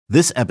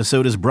This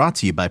episode is brought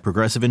to you by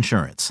Progressive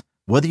Insurance.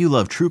 Whether you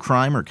love true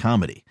crime or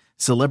comedy,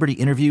 celebrity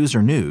interviews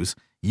or news,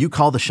 you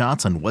call the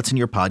shots on what's in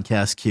your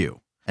podcast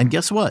queue. And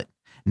guess what?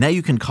 Now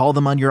you can call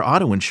them on your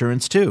auto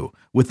insurance too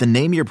with the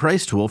Name Your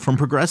Price tool from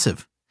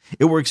Progressive.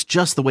 It works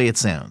just the way it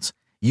sounds.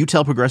 You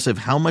tell Progressive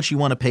how much you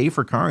want to pay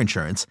for car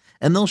insurance,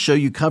 and they'll show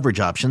you coverage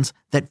options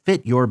that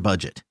fit your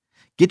budget.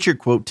 Get your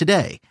quote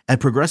today at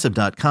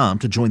Progressive.com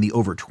to join the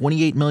over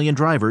 28 million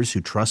drivers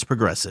who trust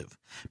Progressive.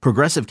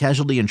 Progressive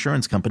Casualty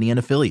Insurance Company and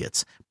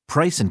Affiliates.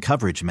 Price and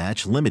coverage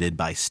match limited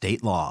by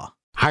state law.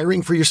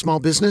 Hiring for your small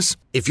business?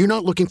 If you're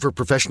not looking for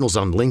professionals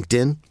on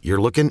LinkedIn,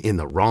 you're looking in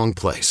the wrong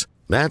place.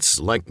 That's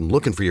like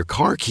looking for your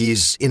car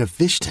keys in a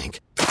fish tank.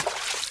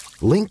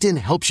 LinkedIn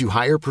helps you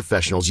hire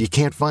professionals you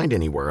can't find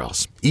anywhere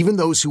else, even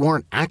those who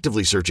aren't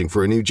actively searching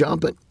for a new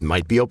job but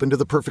might be open to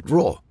the perfect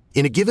role.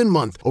 In a given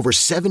month, over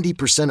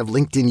 70% of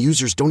LinkedIn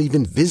users don't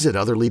even visit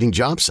other leading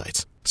job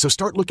sites. So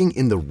start looking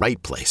in the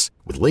right place.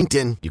 With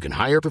LinkedIn, you can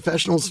hire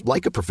professionals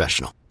like a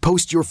professional.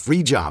 Post your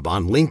free job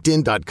on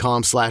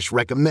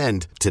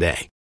linkedin.com/recommend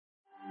today.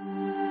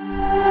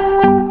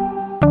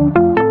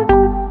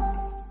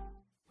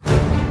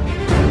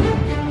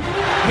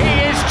 He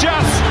is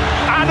just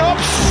an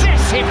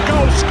obsessive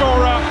goal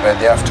scorer. But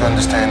they have to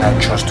understand I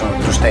chose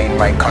to stay in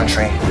my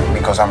country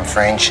because I'm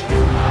French. And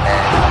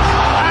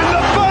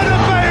the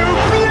Bernabeu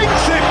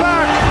blinks it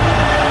back.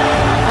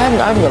 I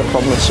haven't got a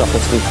problem with soccer,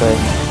 to be fair. In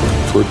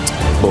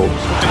Football.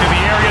 the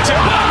area to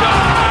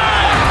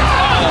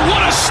oh,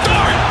 what a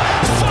start!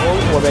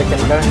 What I can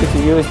guarantee to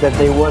you is that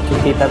they want to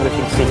keep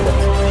everything secret.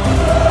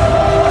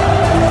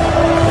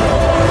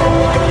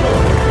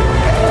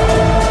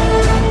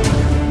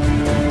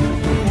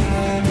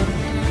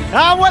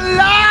 And we're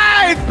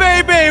live,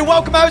 baby!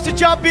 Welcome out to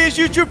Champions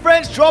YouTube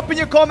friends. Dropping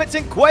your comments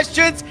and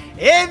questions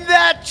in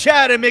that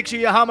chat, and make sure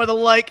you hammer the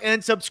like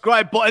and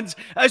subscribe buttons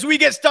as we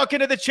get stuck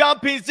into the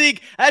Champions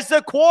League as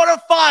the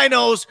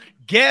quarterfinals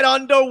get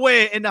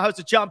underway in the House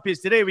of Champions.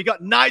 Today we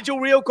got Nigel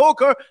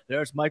Reo-Coker,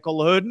 there's Michael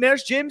Lahoud, and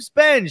there's James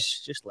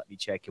Bench. Just let me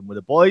check in with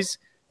the boys.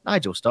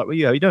 Nigel, start with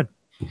you. How you doing?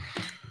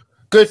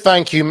 Good,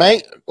 thank you,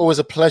 mate. Always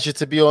a pleasure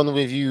to be on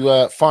with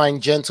you fine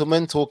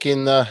gentlemen,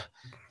 talking the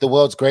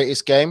world's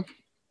greatest game.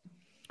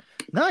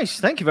 Nice,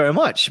 thank you very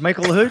much.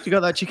 Michael Lahoud, you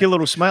got that cheeky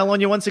little smile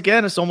on you once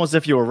again. It's almost as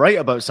if you were right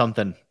about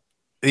something.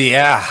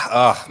 Yeah,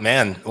 oh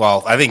man.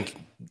 Well, I think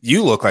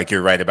you look like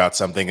you're right about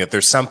something. If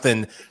there's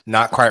something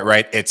not quite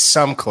right at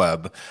some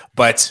club,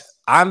 but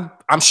I'm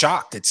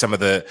shocked at some of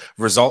the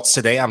results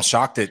today. I'm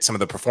shocked at some of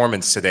the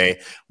performance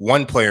today.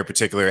 One player in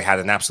particular had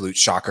an absolute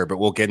shocker, but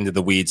we'll get into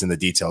the weeds and the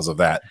details of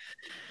that.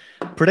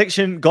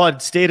 Prediction God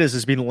status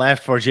has been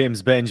left for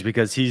James Bench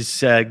because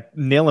he's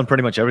nailing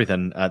pretty much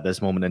everything at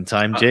this moment in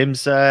time.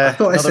 James, I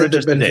thought I said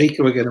that Benfica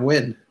were going to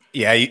win.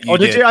 Yeah, you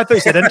did you? I thought you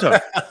said Inter.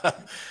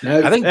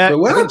 No, I think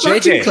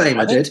JJ claim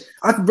I did.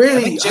 I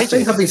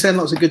think I've been saying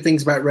lots of good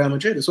things about Real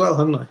Madrid as well,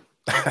 haven't I?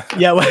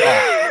 Yeah,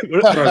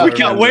 we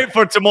can't wait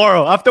for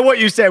tomorrow. After what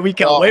you said, we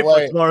can't wait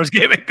for tomorrow's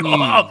game and go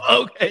off.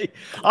 Okay.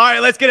 All right,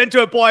 let's get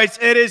into it, boys.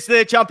 It is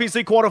the Champions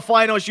League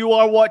quarterfinals. You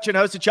are watching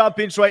House of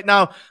Champions right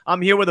now.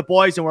 I'm here with the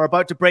boys, and we're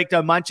about to break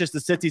down Manchester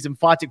City's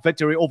emphatic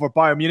victory over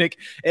Bayern Munich.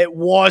 It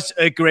was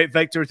a great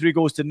victory,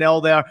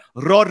 3-0 there.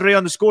 Rodri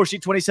on the score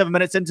sheet, 27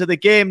 minutes into the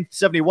game.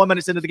 71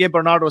 minutes into the game,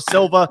 Bernardo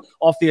Silva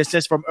off the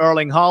assist from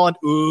Erling Haaland.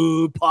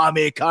 Ooh,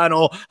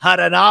 Pamecano had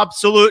an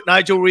absolute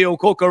Nigel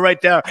Reo-Coker right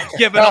there,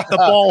 giving up the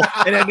ball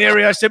in an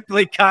area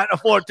simply can't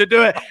afford to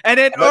do it. And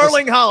then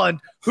Erling Haaland,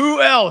 who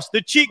else?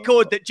 The cheat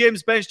code that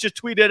James Bench just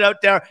tweeted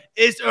out there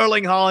is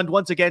Erling Haaland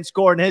once again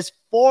scoring his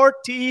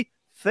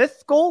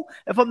 45th goal,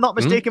 if I'm not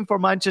mistaken, for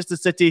Manchester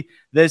City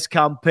this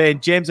campaign.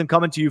 James, I'm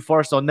coming to you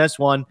first on this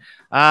one.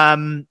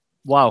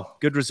 Wow,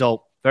 good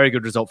result. Very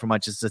good result for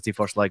Manchester City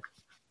first leg.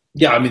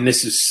 Yeah, I mean,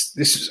 this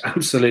is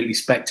absolutely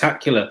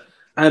spectacular.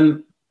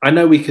 I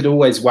know we could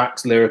always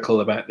wax lyrical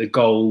about the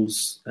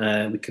goals.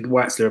 We could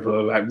wax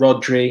lyrical about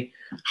Rodri,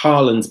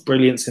 Haaland's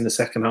brilliance in the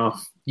second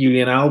half,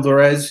 Julian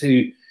Alvarez,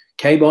 who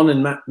came on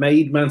and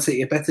made Man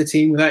City a better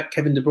team without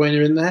Kevin De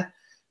Bruyne in there.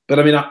 But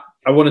I mean,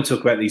 I want to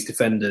talk about these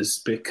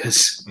defenders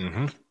because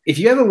if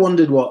you ever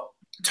wondered what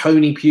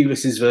Tony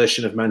Pulis's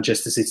version of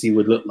Manchester City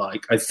would look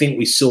like, I think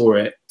we saw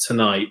it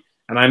tonight.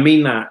 And I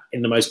mean that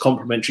in the most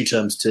complimentary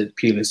terms to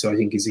Pulis, who I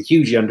think is a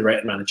hugely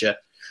underrated manager.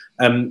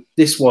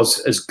 This was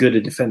as good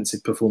a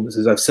defensive performance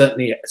as I've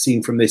certainly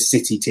seen from this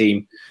City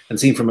team and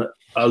seen from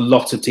a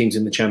lot of teams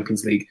in the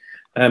Champions League.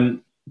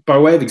 By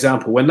way of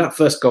example, when that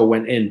first goal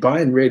went in,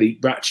 Bayern really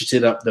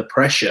ratcheted up the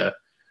pressure,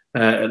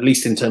 at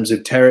least in terms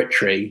of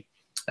territory,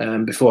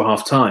 before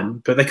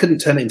half-time. But they couldn't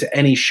turn it into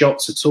any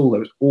shots at all. There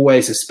was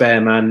always a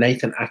spare man.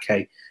 Nathan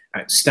Ake,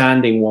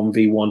 outstanding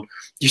 1v1.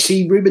 You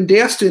see Ruben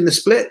Dias doing the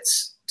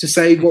splits to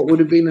save what would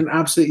have been an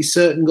absolutely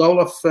certain goal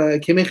off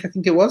Kimmich, I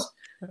think it was.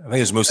 I think it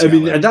was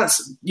mostly. And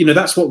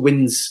that's what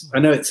wins. I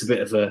know it's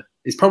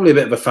probably a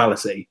bit of a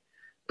fallacy,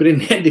 but in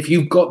the end, if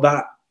you've got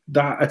that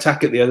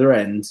attack at the other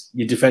end,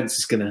 your defense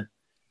is can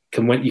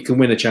win. You can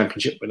win a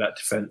championship with that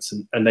defense,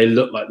 and they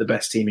look like the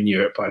best team in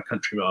Europe by a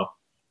country mile.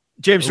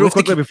 James, real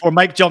quickly before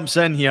Mike jumps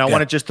in here, I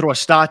want to just throw a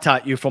stat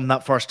at you from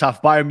that first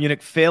half. Bayern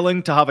Munich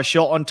failing to have a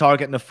shot on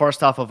target in the first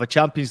half of a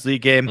Champions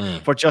League game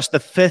for just the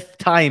 5th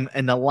time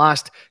in the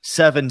last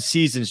 7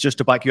 seasons. Just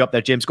to back you up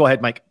there, James. Go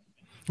ahead, Mike.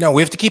 No,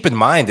 we have to keep in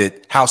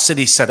mind how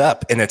City set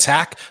up an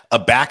attack, a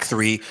back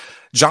three.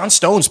 John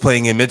Stones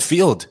playing in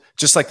midfield,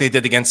 just like they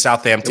did against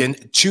Southampton.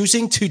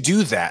 Choosing to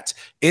do that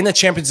in a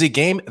Champions League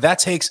game, that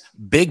takes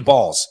big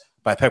balls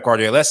by Pep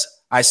Guardiola.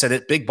 I said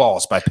it, big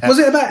balls by Pep. Was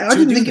it about? I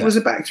didn't think it was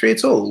a back three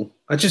at all.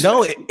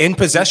 No, in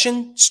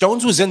possession,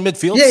 Stones was in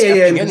midfield.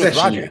 In in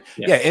possession.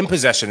 With Rodri. In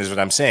possession is what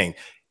I'm saying.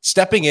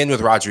 Stepping in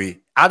with Rodri,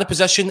 out of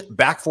possession,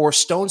 back 4,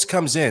 Stones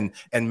comes in,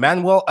 and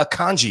Manuel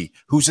Akanji,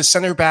 who's a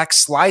center back,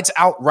 slides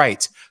out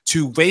right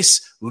to face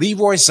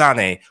Leroy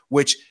Sané,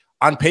 which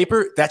on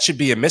paper, that should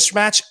be a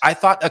mismatch. I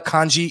thought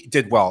Akanji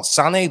did well.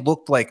 Sané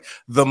looked like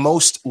the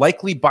most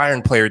likely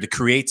Bayern player to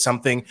create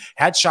something,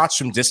 had shots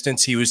from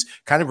distance. He was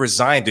kind of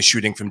resigned to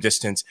shooting from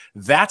distance.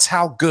 That's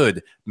how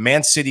good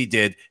Man City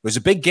did. It was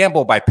a big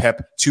gamble by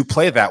Pep to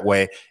play that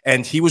way,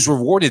 and he was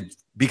rewarded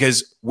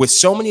because with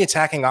so many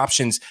attacking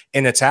options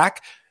in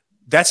attack,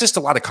 that's just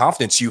a lot of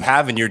confidence you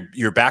have in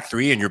your back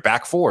 3 and your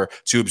back 4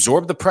 to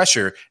absorb the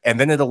pressure. And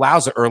then it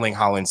allows the Erling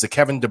Haalands, the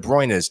Kevin De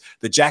Bruynes,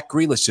 the Jack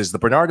Grealishes, the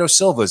Bernardo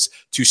Silvas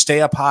to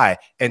stay up high,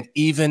 and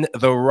even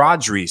the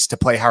Rodris to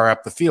play higher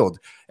up the field.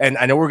 And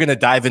I know we're going to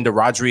dive into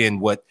Rodri and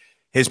what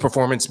his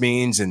performance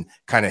means and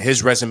kind of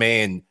his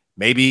resume and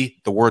maybe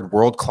the word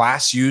world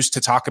class used to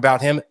talk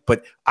about him.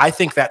 But I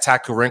think that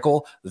tactical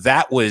wrinkle,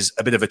 that was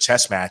a bit of a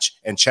chess match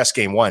and chess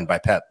game won by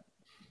Pep.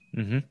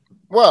 Mm-hmm.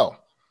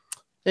 Well,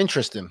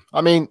 interesting.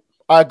 I mean,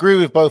 I agree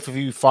with both of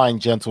you fine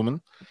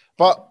gentlemen,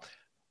 but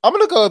I'm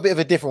going to go a bit of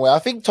a different way. I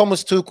think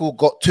Thomas Tuchel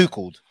got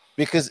Tucheled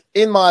because,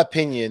 in my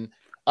opinion,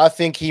 I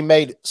think he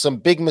made some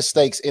big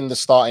mistakes in the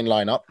starting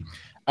lineup.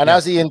 And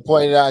as Ian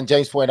pointed out and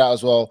James pointed out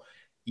as well,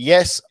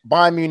 yes,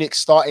 Bayern Munich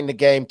starting the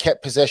game,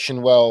 kept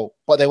possession well,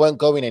 but they weren't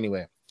going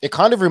anywhere. It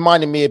kind of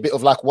reminded me a bit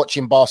of like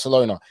watching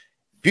Barcelona.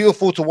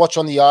 Beautiful to watch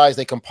on the eyes.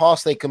 They can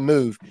pass, they can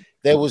move.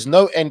 There was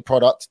no end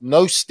product,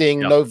 no sting,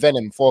 no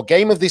venom. For a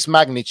game of this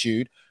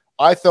magnitude,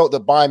 I felt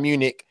that Bayern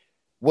Munich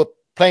were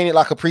playing it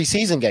like a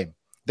preseason game.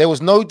 There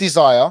was no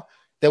desire.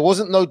 There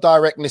wasn't no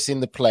directness in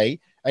the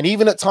play. And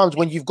even at times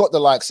when you've got the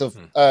likes of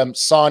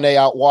Sané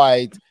out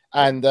wide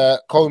and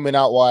Coleman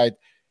out wide,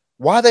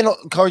 why are they not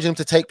encouraging them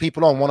to take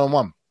people on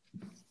one-on-one?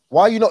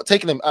 Why are you not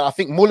taking them? And I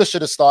think Muller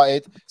should have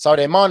started,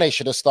 Sadio Mane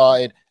should have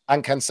started,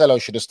 and Cancelo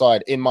should have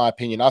started, in my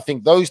opinion. I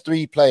think those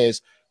 3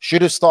 players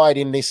should have started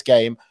in this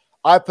game.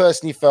 I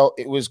personally felt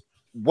it was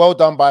well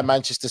done by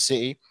Manchester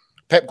City.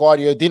 Pep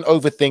Guardiola didn't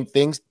overthink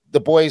things.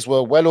 The boys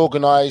were well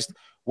organized,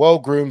 well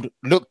groomed,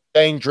 looked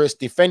dangerous,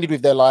 defended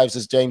with their lives,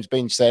 as James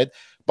Binge said.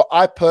 But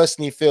I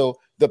personally feel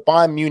that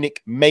Bayern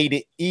Munich made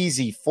it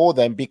easy for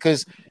them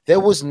because there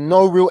was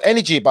no real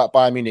energy about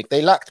Bayern Munich.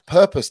 They lacked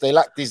purpose. They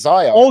lacked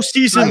desire. All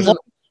season long,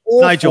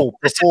 Nigel.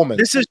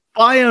 Performance. This is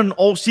Bayern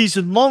all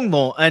season long,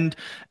 though. And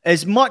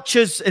as much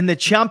as in the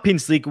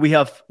Champions League, we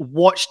have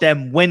watched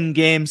them win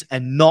games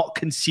and not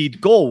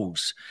concede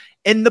goals.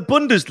 In the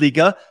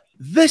Bundesliga,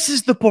 this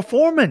is the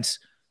performance.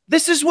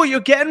 This is what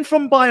you're getting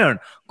from Bayern.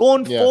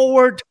 Going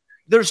forward,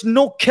 there's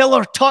no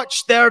killer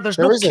touch there. There's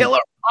no killer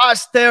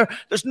pass there.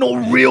 There's no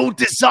real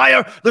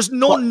desire. There's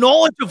no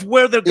knowledge of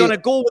where they're going to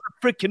go with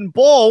a freaking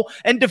ball.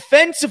 And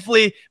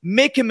defensively,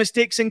 making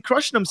mistakes and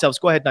crushing themselves.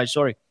 Go ahead, Nigel.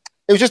 Sorry.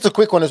 It was just a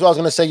quick one as well. I was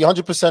going to say you're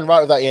 100%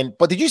 right with that, Ian.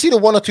 But did you see the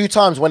 1 or 2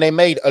 times when they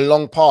made a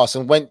long pass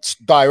and went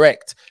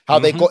direct, how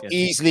they got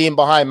easily in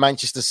behind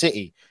Manchester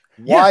City?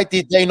 Why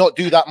did they not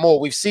do that more?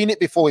 We've seen it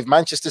before with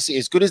Manchester City,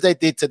 as good as they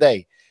did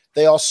today.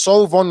 They are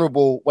so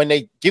vulnerable when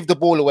they give the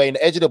ball away in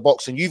the edge of the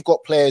box and you've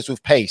got players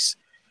with pace.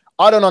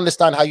 I don't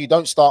understand how you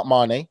don't start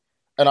Mane,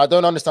 and I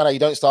don't understand how you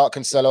don't start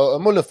Cancelo or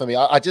Muller for me.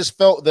 I just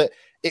felt that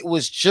it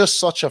was just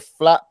such a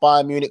flat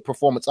Bayern Munich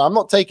performance. I'm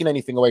not taking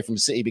anything away from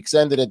City because at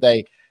the end of the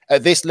day,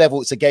 at this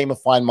level, it's a game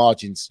of fine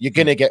margins. You're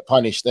going to get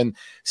punished. And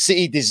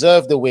City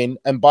deserved the win,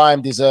 and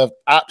Bayern deserved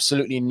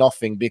absolutely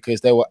nothing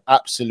because they were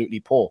absolutely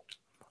poor.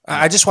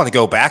 I just want to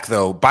go back,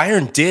 though.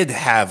 Bayern did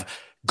have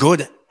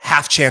good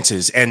half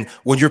chances. And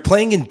when you're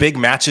playing in big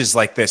matches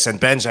like this, and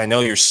Benj, I know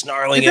you're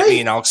snarling at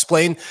me, and I'll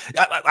explain.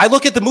 I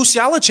look at the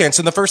Musiala chance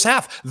in the first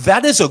half.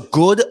 That is a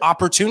good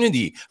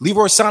opportunity.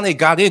 Leroy Sané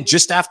got in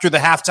just after the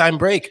halftime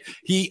break.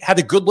 He had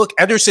a good look.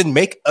 Ederson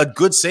make a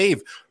good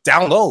save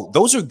down low.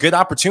 Those are good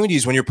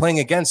opportunities when you're playing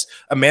against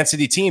a Man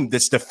City team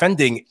that's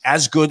defending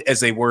as good as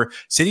they were.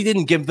 City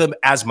didn't give them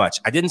as much.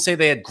 I didn't say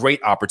they had great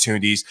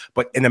opportunities,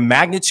 but in the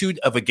magnitude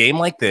of a game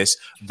like this,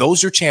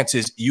 those are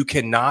chances you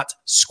cannot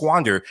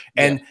squander.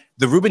 And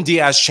the Ruben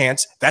Diaz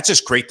chance, that's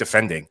just great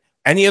defending.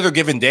 Any other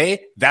given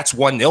day, that's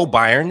 1-0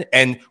 Bayern,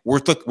 and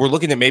we're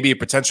looking at maybe a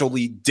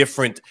potentially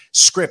different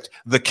script.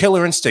 The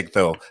killer instinct,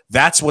 though,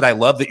 that's what I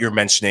love that you're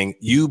mentioning.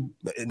 You,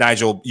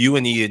 Nigel, you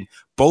and Ian,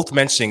 both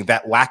mentioning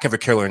that lack of a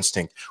killer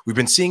instinct. We've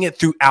been seeing it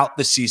throughout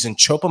the season.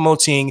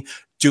 Choupo-Moting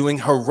doing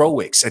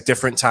heroics at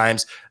different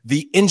times.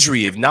 The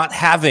injury of not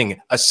having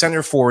a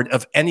center forward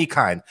of any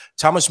kind.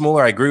 Thomas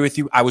Muller, I agree with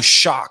you. I was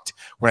shocked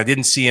when I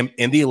didn't see him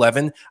in the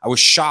 11. I was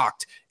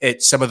shocked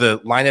at some of the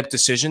lineup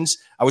decisions.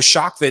 I was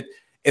shocked that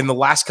in the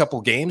last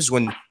couple games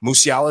when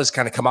Musiala has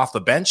kind of come off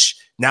the bench,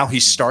 now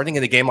he's starting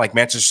in a game like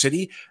Manchester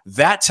City.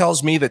 That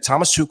tells me that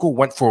Thomas Tuchel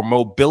went for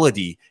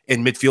mobility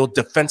in midfield,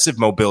 defensive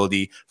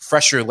mobility,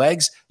 fresher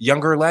legs,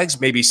 younger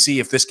legs, maybe see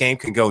if this game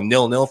can go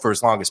 0-0 for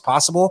as long as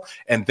possible,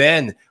 and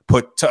then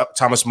put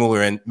Thomas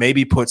Muller in,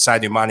 maybe put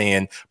Sadio Mane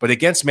in. But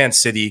against Man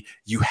City,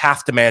 you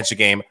have to manage the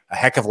game a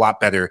heck of a lot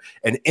better.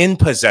 And in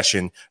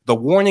possession, the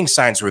warning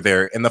signs were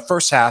there. In the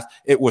first half,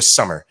 it was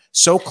Summer.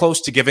 So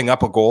close to giving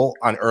up a goal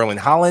on Erling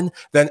Haaland.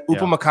 Then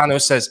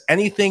Upamecano says,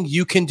 anything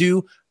you can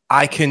do,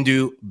 I can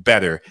do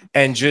better,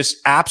 and just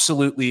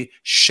absolutely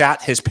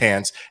shat his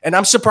pants. And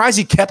I'm surprised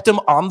he kept him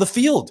on the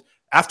field.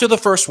 After the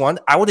first one,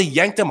 I would have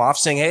yanked him off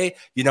saying, hey,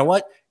 you know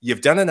what? You've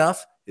done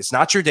enough. It's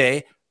not your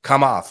day.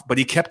 Come off. But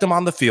he kept him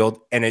on the field,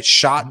 and it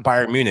shot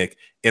Bayern Munich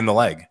in the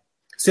leg.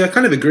 See, I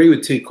kind of agree with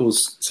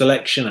Tuchel's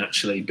selection,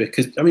 actually,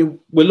 because, I mean,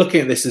 we're looking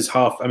at this as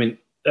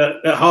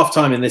at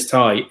half-time in this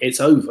tie,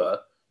 it's over.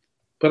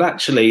 But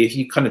actually, if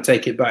you kind of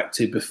take it back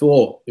to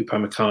before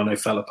Upamecano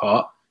fell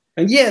apart,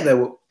 and there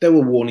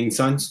were warning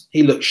signs.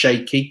 He looked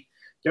shaky.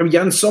 I mean,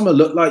 Jan Sommer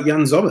looked like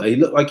Jan Sommer. He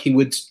looked like he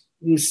would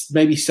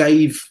maybe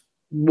save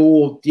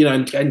more,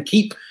 and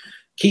keep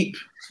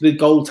the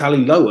goal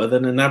tally lower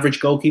than an average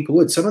goalkeeper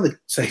would. Some of the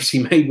saves he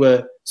made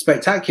were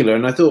spectacular.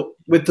 And I thought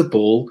with the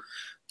ball,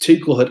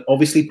 Tuchel had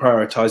obviously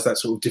prioritised that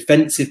sort of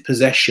defensive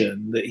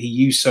possession that he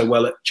used so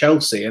well at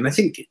Chelsea. And I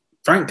think,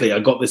 frankly, I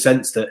got the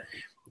sense that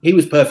he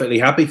was perfectly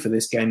happy for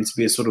this game to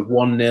be a sort of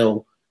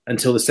 1-0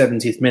 until the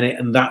 70th minute,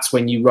 and that's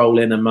when you roll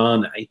in a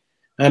Mane.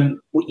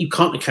 What you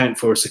can't account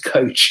for as a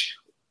coach,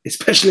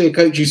 especially a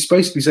coach who's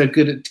supposed to be so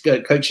good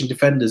at coaching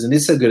defenders and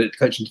is so good at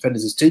coaching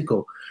defenders as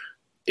Tuchel,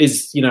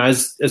 is,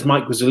 as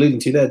Mike was alluding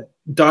to there,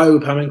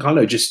 Dayot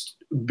Upamecano just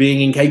being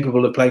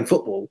incapable of playing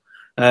football.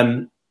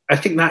 I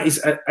think that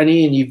is, and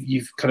Ian,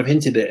 you've kind of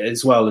hinted at it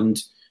as well,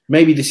 and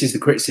maybe this is the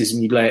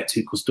criticism you lay at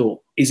Tuchel's door,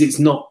 is it's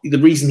not, the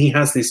reason he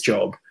has this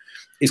job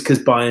is because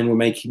Bayern were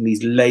making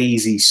these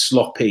lazy,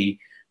 sloppy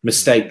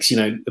mistakes.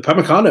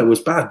 Upamecano was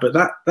bad, but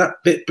that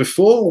bit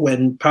before,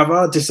 when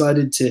Pavard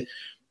decided to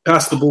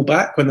pass the ball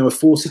back when there were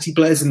 4 City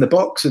players in the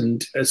box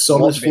and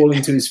Sommer's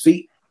falling to his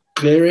feet,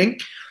 clearing,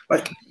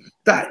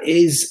 that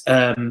is,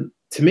 to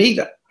me,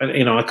 that,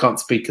 I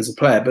can't speak as a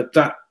player, but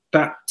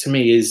that to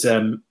me is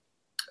a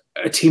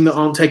team that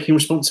aren't taking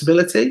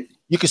responsibility.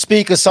 You can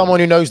speak as someone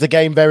who knows the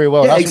game very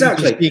well. Yeah, that's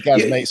exactly. What you can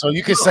speak as, mate. So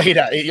you can say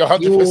that. You're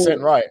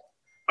 100% right.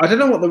 I don't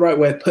know what the right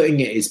way of putting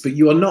it is, but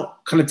you are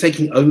not kind of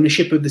taking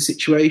ownership of the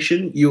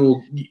situation.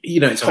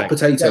 It's hot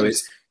potato.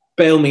 It's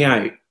bail me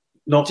out.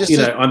 Not,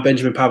 I'm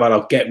Benjamin Pavard,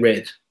 I'll get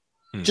rid.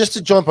 Just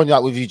to jump on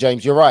that with you,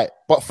 James, you're right.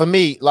 But for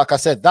me, like I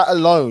said, that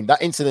alone,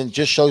 that incident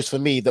just shows for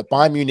me that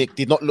Bayern Munich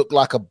did not look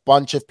like a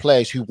bunch of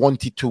players who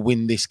wanted to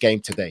win this game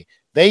today.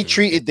 They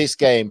treated this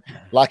game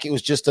like it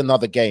was just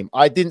another game.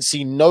 I didn't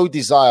see no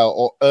desire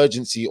or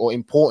urgency or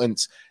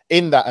importance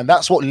in that. And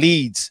that's what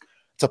leads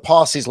to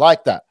passes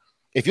like that.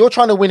 If you're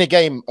trying to win a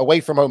game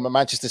away from home at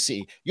Manchester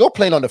City, you're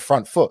playing on the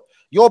front foot.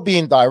 You're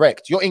being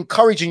direct. You're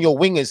encouraging your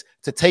wingers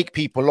to take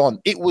people on.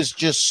 It was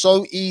just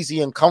so easy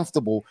and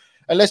comfortable.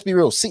 And let's be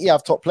real, City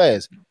have top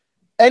players.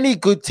 Any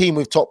good team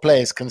with top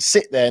players can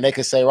sit there and they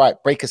can say,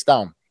 right, break us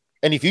down.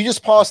 And if you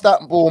just pass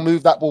that ball,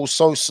 move that ball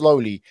so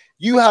slowly,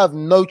 you have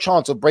no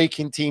chance of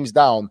breaking teams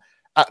down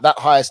at that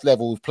highest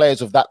level with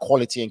players of that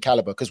quality and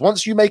caliber. Because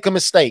once you make a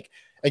mistake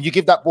and you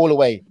give that ball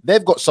away,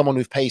 they've got someone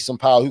with pace and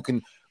power who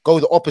can go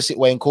the opposite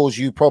way and cause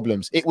you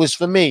problems. It was,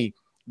 for me,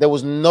 there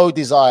was no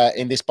desire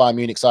in this Bayern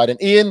Munich side.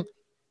 And Ian,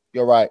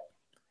 you're right.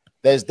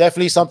 There's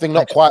definitely something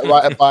not quite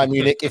right at Bayern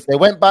Munich. If they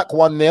went back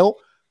 1-0,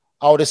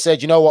 I would have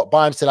said, you know what,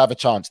 Bayern still have a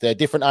chance. They're a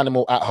different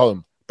animal at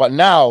home. But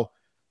now,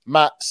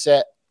 Matt,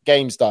 set,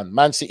 game's done.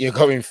 Man City are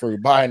going through.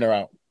 Bayern are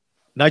out.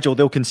 Nigel,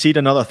 they'll concede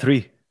another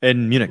 3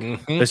 in Munich.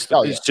 Mm-hmm.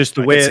 It's just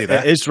the way it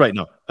is right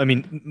now. I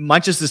mean,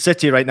 Manchester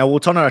City right now, we'll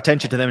turn our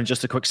attention to them in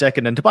just a quick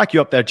second. And to back you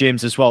up there,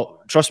 James, as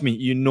well, trust me,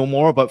 you know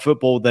more about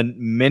football than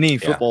many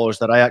footballers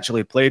that I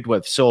actually played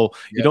with. So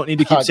you don't need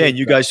to keep saying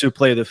you guys who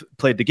played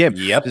the game.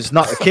 Yep. It's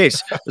not the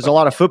case. There's a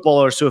lot of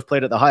footballers who have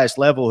played at the highest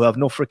level who have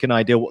no freaking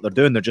idea what they're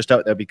doing. They're just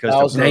out there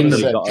because they've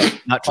got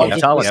a natural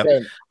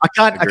talent. I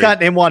can't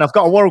name one. I've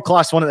got a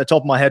world-class one at the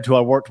top of my head who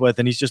I worked with,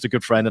 and he's just a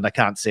good friend, and I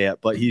can't say it,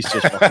 but he's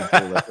just fucking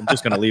cool. I'm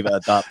just going to leave it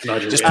at that.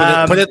 Just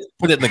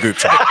put it in the group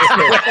chat.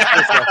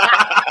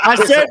 I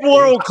said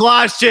world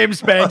class,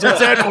 James Benj. I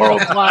said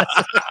world class.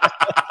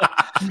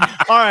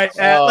 All right.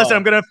 Listen,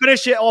 I'm going to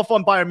finish it off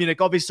on Bayern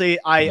Munich. Obviously,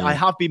 I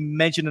have been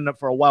mentioning it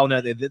for a while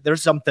now.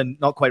 There's something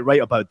not quite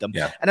right about them.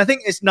 Yeah. And I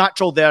think it's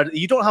natural there.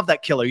 You don't have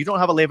that killer. You don't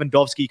have a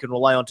Lewandowski you can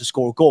rely on to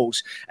score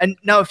goals. And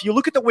now, if you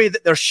look at the way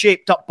that they're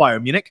shaped up,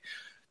 Bayern Munich,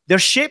 they're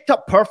shaped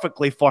up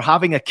perfectly for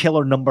having a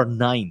killer number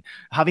 9,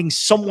 having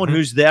someone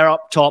who's there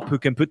up top who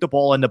can put the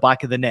ball in the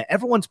back of the net.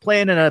 Everyone's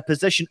playing in a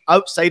position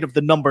outside of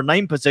the number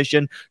 9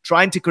 position,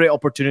 trying to create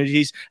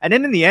opportunities. And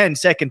then in the end,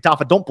 second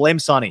half, I don't blame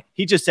Sonny.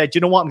 He just said, you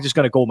know what, I'm just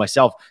going to go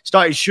myself.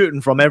 Started shooting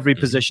from every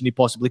position he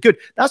possibly could.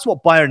 That's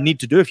what Bayern need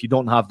to do if you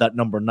don't have that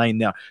number 9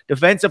 there.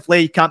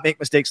 Defensively, you can't make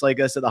mistakes like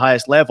this at the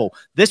highest level.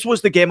 This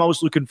was the game I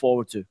was looking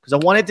forward to because I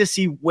wanted to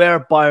see where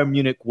Bayern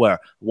Munich were.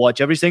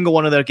 Watch every single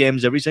one of their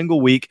games every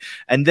single week.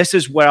 And this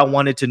is where I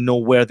wanted to know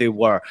where they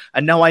were.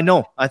 And now I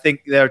know. I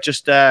think they're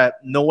just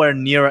nowhere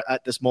near it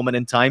at this moment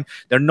in time.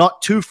 They're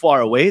not too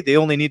far away. They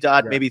only need to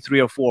add maybe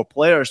 3 or 4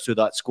 players to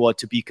that squad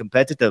to be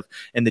competitive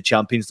in the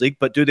Champions League.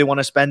 But do they want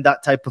to spend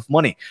that type of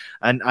money?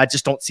 And I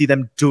just don't see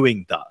them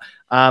doing that.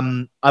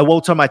 I will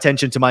turn my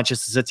attention to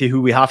Manchester City,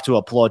 who we have to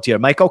applaud here.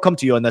 Mike, I'll come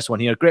to you on this one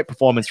here. Great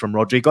performance from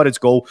Rodri. Got his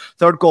goal.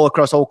 3rd goal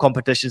across all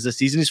competitions this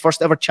season. His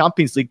first ever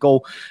Champions League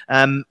goal.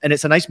 And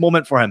it's a nice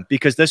moment for him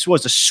because this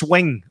was a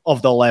swing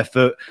of the left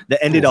foot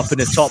that ended up in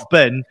the top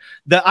bin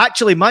that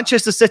actually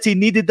Manchester City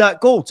needed that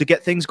goal to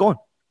get things going.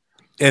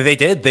 Yeah, they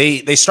did.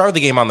 They started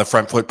the game on the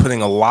front foot,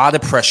 putting a lot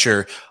of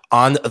pressure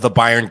on the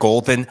Bayern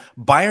goal. Then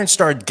Bayern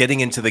started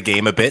getting into the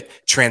game a bit.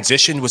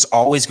 Transition was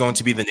always going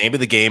to be the name of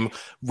the game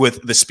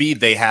with the speed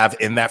they have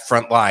in that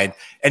front line.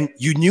 And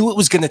you knew it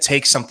was going to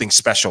take something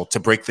special to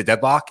break the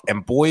deadlock.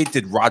 And boy,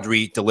 did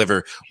Rodri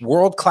deliver.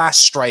 World-class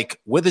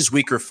strike with his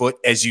weaker foot,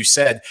 as you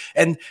said.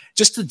 And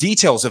just the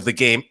details of the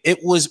game, it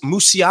was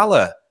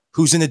Musiala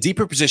who's in a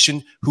deeper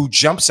position, who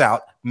jumps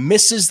out,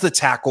 misses the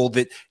tackle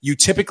that you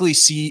typically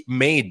see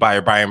made by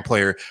a Bayern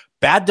player.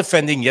 Bad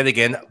defending yet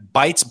again,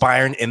 bites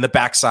Bayern in the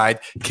backside.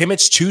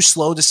 Kimmich too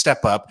slow to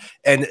step up,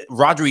 and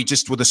Rodri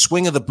just with a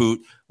swing of the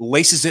boot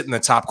laces it in the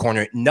top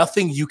corner.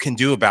 Nothing you can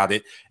do about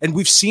it. And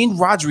we've seen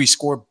Rodri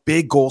score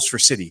big goals for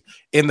City.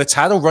 In the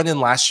title run-in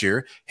last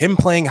year, him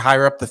playing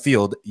higher up the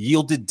field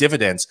yielded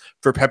dividends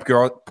for Pep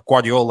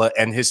Guardiola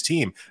and his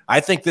team. I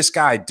think this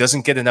guy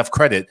doesn't get enough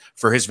credit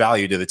for his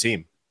value to the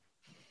team.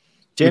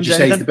 James, would you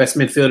say he's the best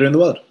midfielder in the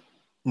world?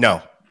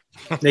 No.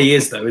 He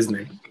is, though, isn't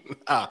he?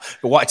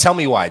 But tell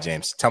me why,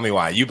 James. Tell me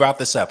why. You brought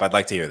this up. I'd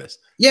like to hear this.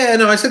 Yeah,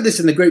 no, I said this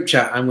in the group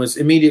chat and was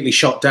immediately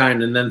shot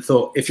down and then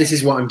thought, if this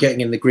is what I'm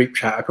getting in the group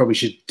chat, I probably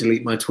should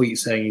delete my tweet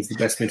saying he's the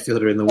best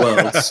midfielder in the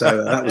world.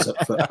 So that was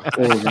up for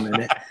all of a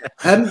minute.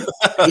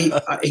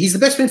 He's the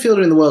best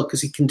midfielder in the world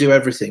because he can do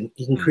everything.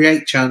 He can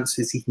create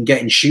chances. He can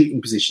get in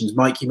shooting positions.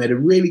 Mike, you made a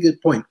really good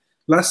point.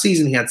 Last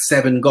season, he had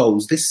 7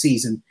 goals. This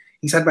season,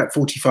 he's had about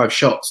 45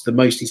 shots, the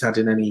most he's had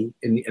in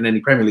any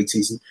Premier League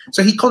season.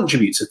 So he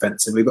contributes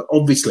offensively, but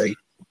obviously,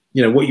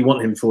 you know, what you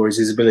want him for is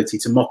his ability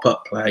to mop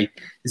up play,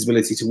 his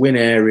ability to win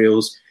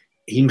aerials.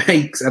 He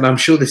makes, and I'm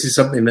sure this is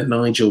something that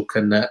Nigel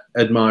can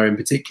admire in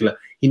particular,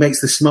 he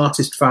makes the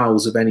smartest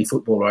fouls of any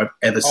footballer I've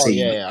ever seen.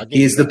 Yeah,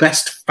 he is the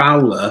best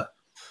fouler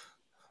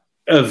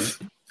of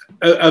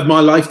my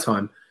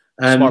lifetime.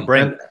 Smart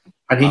brain.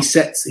 And he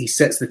sets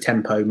the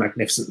tempo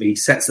magnificently. He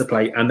sets the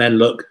play, and then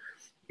look,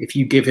 if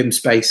you give him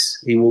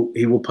space, he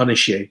will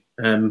punish you.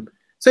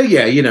 So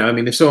yeah, you know, I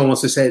mean, if someone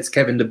wants to say it's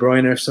Kevin De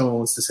Bruyne, if someone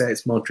wants to say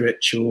it's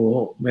Modric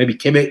or maybe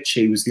Kimmich,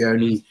 he was the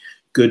only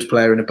good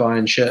player in a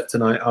Bayern shirt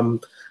tonight.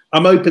 I'm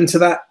open to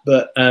that,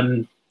 but I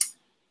mean,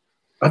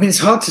 it's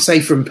hard to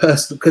say from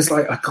personal because,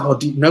 like,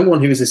 God, no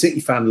one who is a City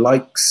fan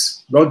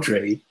likes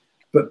Rodri,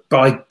 but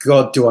by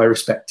God, do I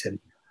respect him.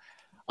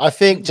 I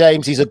think,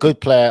 James, he's a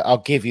good player. I'll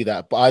give you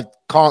that. But I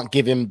can't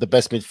give him the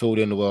best midfielder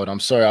in the world.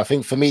 I'm sorry. I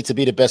think for me to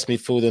be the best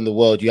midfielder in the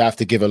world, you have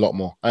to give a lot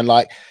more. And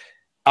like,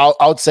 I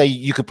would say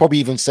you could probably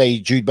even say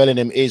Jude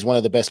Bellingham is one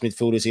of the best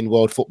midfielders in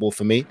world football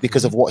for me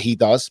because of what he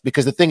does.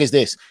 Because the thing is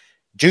this,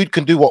 Jude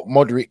can do what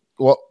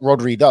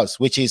Rodri does,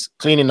 which is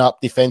cleaning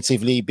up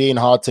defensively, being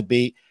hard to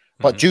beat.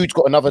 But Jude's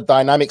got another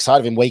dynamic side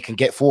of him where he can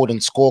get forward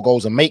and score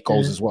goals and make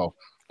goals as well.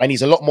 And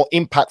he's a lot more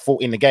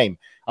impactful in the game.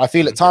 I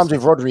feel at times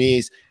with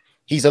Rodri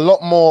he's a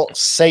lot more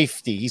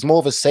safety. He's more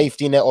of a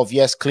safety net of,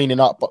 yes, cleaning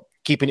up, but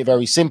keeping it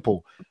very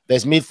simple.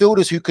 There's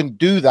midfielders who can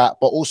do that,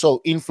 but also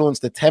influence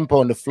the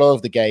tempo and the flow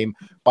of the game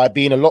by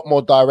being a lot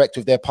more direct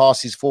with their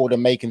passes forward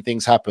and making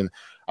things happen.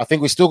 I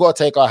think we've still got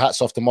to take our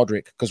hats off to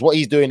Modric because what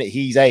he's doing at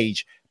his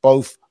age,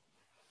 both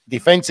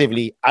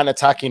defensively and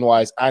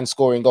attacking-wise and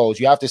scoring goals,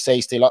 you have to say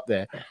he's still up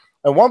there.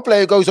 And one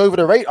player goes under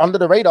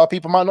the radar,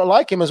 people might not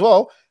like him as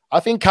well.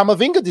 I think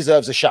Camavinga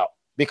deserves a shout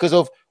because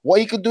of what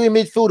he can do in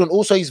midfield and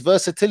also his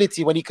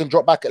versatility when he can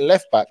drop back at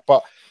left back.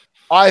 But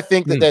I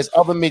think that there's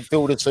other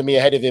midfielders for me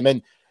ahead of him.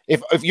 And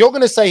if you're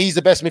going to say he's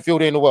the best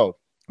midfielder in the world,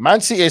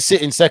 Man City is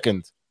sitting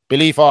second,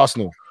 beneath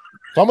Arsenal.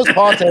 Thomas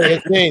Partey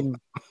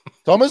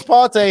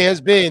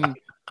has been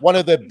one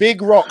of the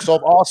big rocks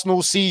of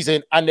Arsenal's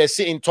season, and they're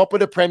sitting top of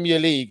the Premier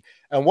League.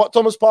 And what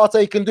Thomas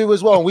Partey can do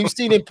as well, and we've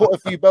seen him put a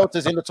few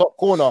belters in the top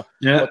corner.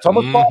 Yeah. But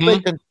Thomas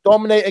Partey can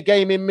dominate a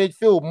game in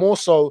midfield more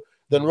so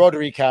than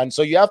Rodri can.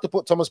 So you have to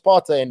put Thomas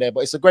Partey in there.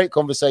 But it's a great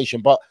conversation.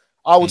 But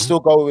I would still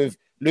go with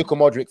Luka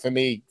Modric for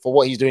me, for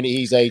what he's doing at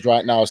his age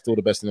right now, is still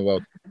the best in the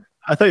world.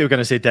 I thought you were going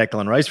to say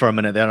Declan Rice for a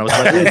minute there. And I was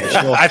like,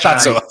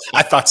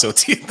 I thought so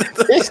too.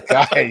 This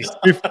guys.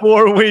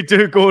 Before we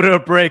do go to a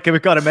break,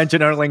 we've got to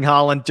mention Erling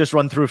Haaland. Just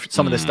run through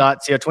some of the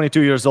stats here.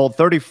 22 years old,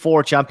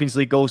 34 Champions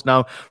League goals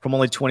now from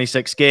only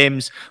 26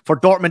 games. For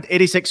Dortmund,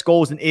 86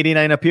 goals in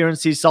 89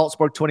 appearances.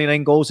 Salzburg,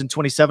 29 goals in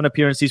 27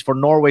 appearances. For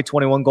Norway,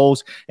 21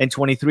 goals in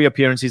 23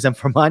 appearances. And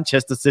for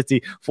Manchester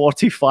City,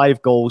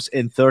 45 goals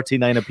in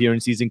 39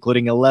 appearances,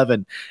 including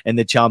 11 in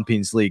the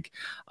Champions League.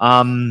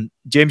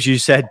 James, you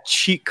said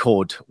cheat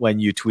code when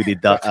you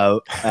tweeted that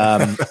out.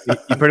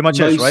 He pretty much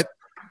is, right?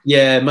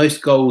 Yeah,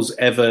 most goals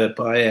ever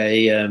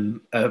by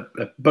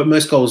but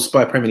most goals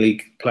by a Premier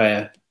League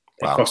player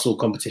across all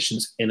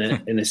competitions in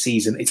a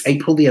season. It's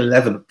April the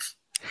 11th,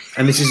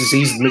 and this is a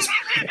season.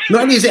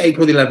 Not only is it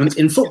April the 11th,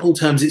 in football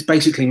terms, it's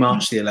basically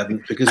March the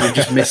 11th because we've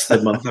just missed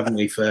the month, haven't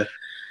we, for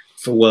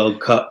World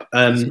Cup?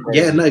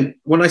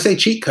 When I say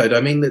cheat code,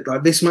 I mean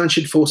that this man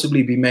should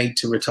forcibly be made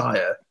to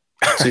retire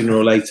sooner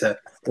or later.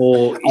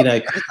 Or,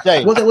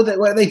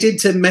 what they did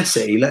to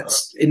Messi,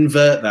 let's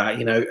invert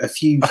that, a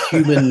few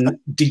human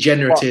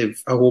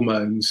degenerative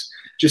hormones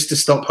just to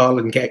stop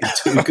Haaland getting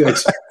too good.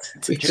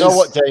 You know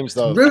what, James,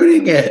 though?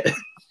 Ruining it.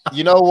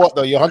 You know what,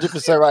 though? You're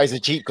 100% right, it's a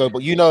cheat code,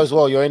 but you know as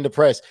well, you're in the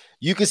press.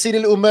 You can see the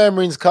little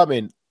murmurings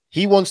coming.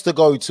 He wants to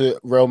go to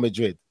Real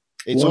Madrid.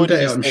 It's One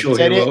day, I'm sure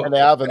he will. And they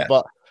haven't,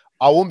 but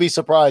I wouldn't be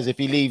surprised if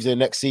he leaves in the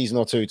next season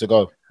or two to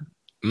go.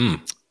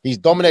 He's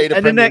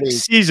dominated the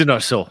next season or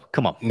so.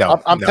 Come on.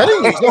 No, I'm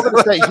telling you, he's not going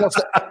to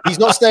stay. He's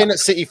not staying at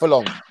City for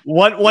long.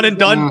 One and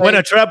done, win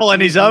a treble,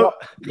 and he's out.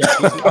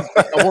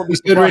 I won't be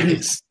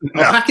surprised.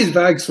 I'll pack his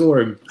bags for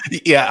him.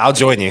 Yeah, I'll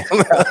join you.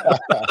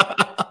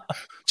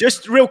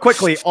 Just real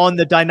quickly on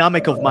the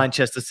dynamic of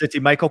Manchester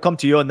City, Mike, I'll come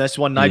to you on this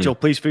one. Nigel,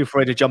 please feel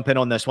free to jump in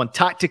on this one.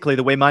 Tactically,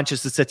 the way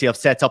Manchester City have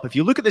set up, if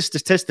you look at the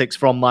statistics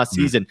from last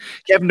season,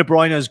 Kevin De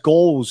Bruyne's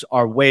goals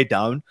are way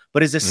down,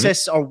 but his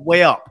assists are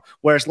way up.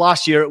 Whereas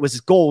last year, it was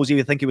his goals. You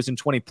would think he was in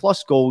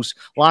 20-plus goals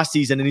last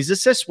season, and his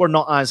assists were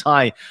not as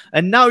high.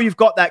 And now you've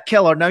got that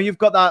killer. Now you've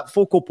got that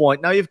focal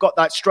point. Now you've got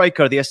that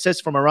striker. The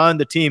assists from around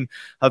the team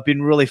have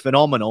been really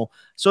phenomenal.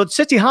 So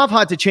City have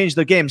had to change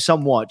their game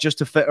somewhat just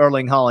to fit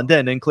Erling Haaland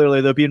in, and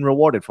clearly they're being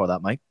rewarded for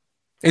that, Mike.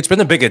 It's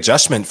been a big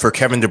adjustment for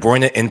Kevin De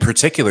Bruyne in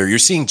particular. You're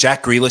seeing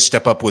Jack Grealish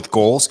step up with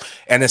goals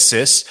and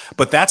assists,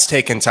 but that's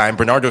taken time.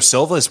 Bernardo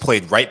Silva has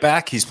played right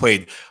back. He's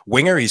played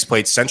winger. He's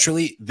played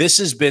centrally. This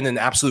has been an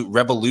absolute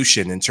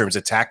revolution in terms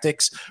of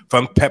tactics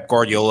from Pep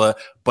Guardiola,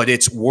 but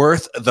it's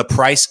worth the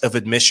price of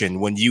admission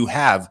when you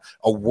have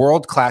a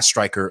world-class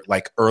striker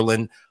like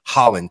Erling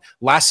Haaland.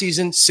 Last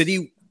season,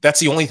 City,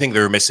 that's the only thing they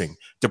were missing.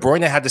 De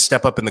Bruyne had to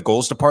step up in the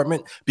goals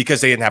department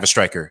because they didn't have a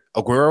striker.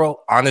 Aguero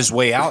on his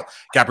way out.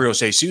 Gabriel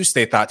Jesus,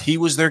 they thought he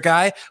was their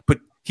guy, but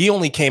he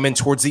only came in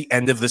towards the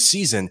end of the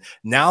season.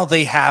 Now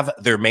they have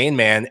their main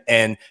man,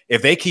 and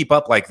if they keep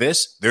up like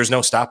this, there's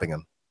no stopping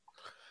them.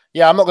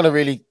 Yeah, I'm not going to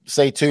really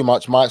say too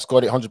much. Mike's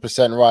got it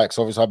 100% right, because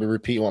obviously I'll be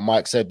repeating what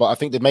Mike said, but I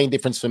think the main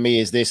difference for me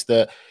is this,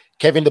 that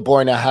Kevin De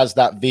Bruyne has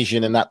that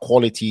vision and that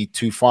quality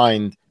to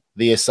find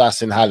the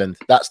assassin Haaland.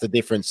 That's the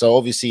difference. So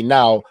obviously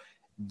now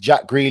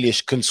Jack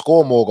Grealish can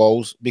score more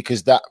goals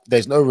because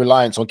there's no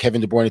reliance on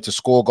Kevin De Bruyne to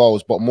score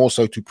goals, but more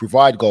so to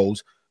provide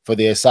goals for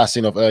the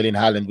assassin of Erling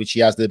Haaland, which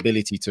he has the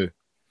ability to.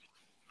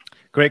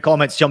 Great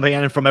comments jumping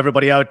in from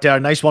everybody out there.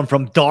 Nice one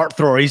from Dart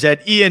Thrower. He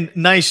said, Ian,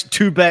 nice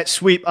 2-bet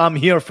sweep. I'm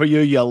here for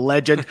you, you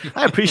legend.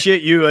 I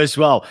appreciate you as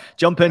well.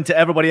 Jump into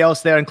everybody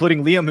else there,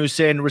 including Liam, who's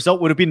saying result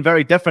would have been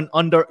very different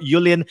under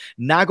Julian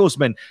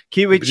Nagelsmann.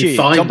 Kiwichi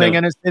jumping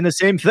in the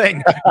same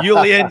thing.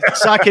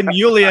 Sacking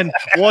Julian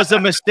was a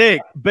mistake.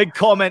 Big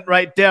comment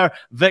right there.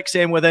 Vic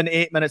saying within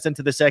 8 minutes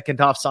into the second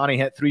half, Sane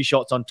hit 3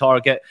 shots on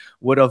target.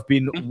 Would have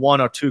been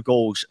 1 or 2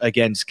 goals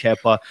against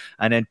Kepa.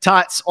 And then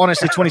Tats,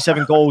 honestly,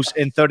 27 goals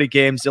in 30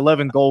 games.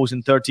 11 goals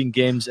in 13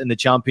 games in the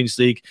Champions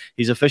League.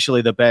 He's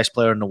officially the best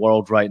player in the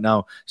world right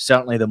now.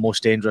 Certainly the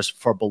most dangerous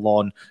for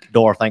Ballon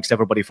d'Or. Thanks to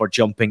everybody for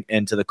jumping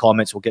into the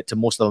comments. We'll get to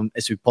most of them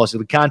as we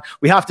possibly can.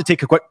 We have to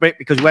take a quick break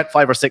because we went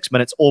 5 or 6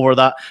 minutes over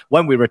that.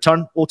 When we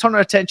return, we'll turn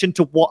our attention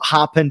to what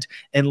happened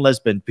in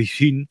Lisbon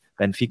between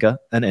Benfica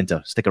and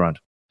Inter. Stick around.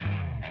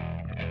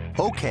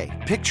 Okay,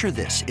 picture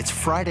this. It's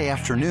Friday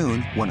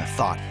afternoon when a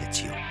thought hits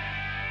you.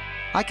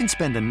 I can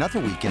spend another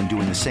weekend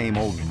doing the same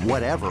old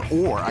whatever,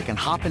 or I can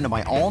hop into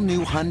my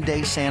all-new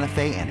Hyundai Santa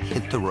Fe and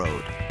hit the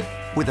road.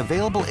 With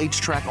available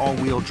H-Track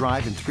all-wheel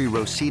drive and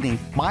 3-row seating,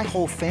 my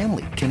whole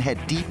family can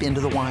head deep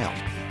into the wild.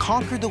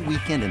 Conquer the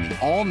weekend in the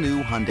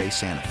all-new Hyundai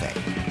Santa Fe.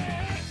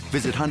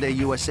 Visit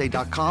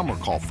HyundaiUSA.com or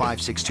call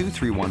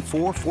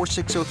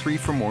 562-314-4603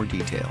 for more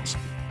details.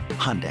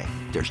 Hyundai,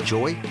 there's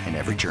joy in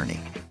every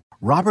journey.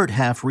 Robert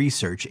Half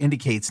research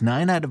indicates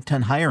 9 out of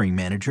 10 hiring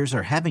managers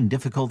are having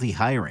difficulty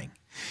hiring.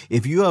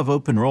 If you have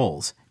open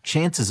roles,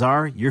 chances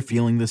are you're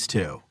feeling this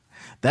too.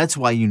 That's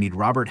why you need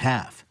Robert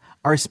Half.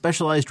 Our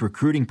specialized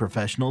recruiting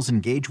professionals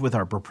engage with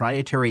our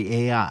proprietary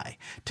AI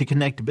to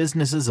connect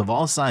businesses of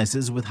all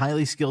sizes with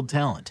highly skilled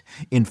talent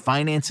in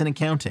finance and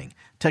accounting,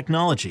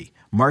 technology,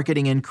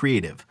 marketing and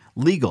creative,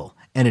 legal,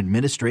 and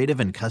administrative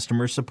and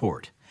customer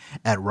support.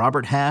 At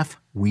Robert Half,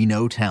 we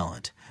know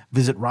talent.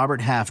 Visit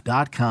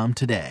roberthalf.com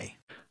today.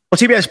 Well,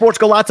 CBS Sports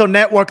Golato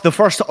Network, the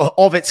first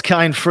of its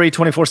kind free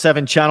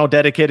 24/7 channel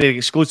dedicated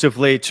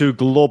exclusively to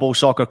global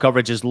soccer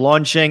coverage, is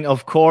launching,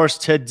 of course,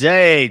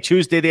 today,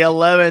 Tuesday the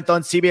 11th,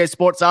 on CBS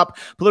Sports app,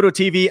 Pluto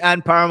TV,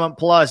 and Paramount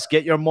Plus.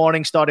 Get your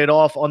morning started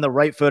off on the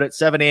right foot at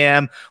 7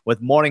 a.m. with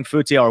Morning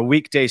Footy, our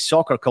weekday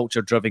soccer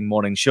culture-driven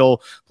morning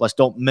show. Plus,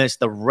 don't miss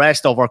the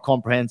rest of our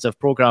comprehensive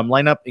program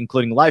lineup,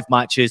 including live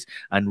matches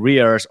and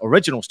re-airs,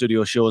 original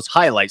studio shows,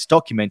 highlights,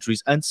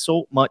 documentaries, and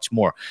so much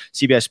more.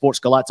 CBS Sports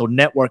Golato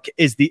Network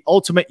is the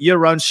ultimate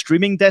year-round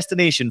streaming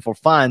destination for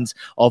fans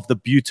of the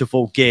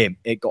beautiful game.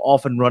 It got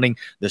off and running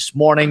this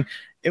morning.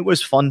 It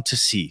was fun to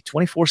see.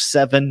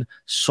 24/7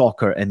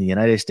 soccer in the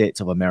United States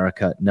of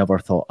America. Never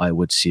thought I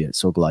would see it.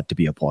 So glad to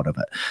be a part of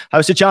it.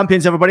 House of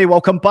Champions, everybody.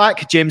 Welcome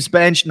back. James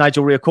Bench,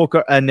 Nigel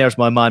Rhea-Coker, and there's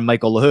my man,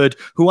 Michael Lahoud,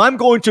 who I'm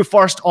going to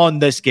first on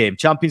this game.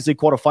 Champions League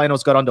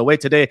quarterfinals got underway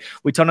today.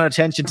 We turn our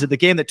attention to the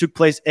game that took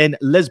place in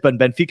Lisbon.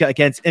 Benfica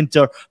against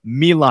Inter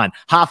Milan.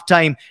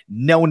 Halftime,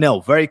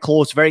 0-0. Very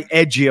close, very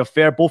edgy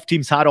affair. Both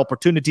teams had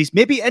opportunities.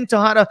 Maybe Inter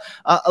had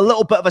a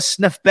little bit of a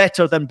sniff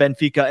better than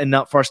Benfica in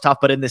that first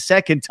half, but in the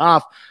second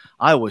half,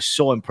 I was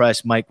so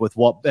impressed, Mike, with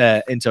what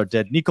Inter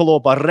did. Nicolo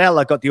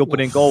Barella got the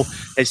opening goal,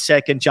 his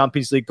second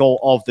Champions League goal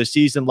of the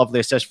season. Lovely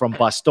assist from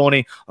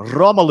Bastoni.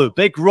 Romelu,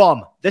 big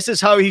Rom. This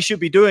is how he should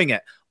be doing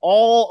it.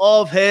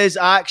 All of his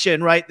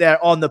action right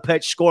there on the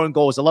pitch, scoring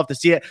goals. I love to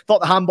see it.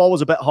 Thought the handball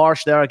was a bit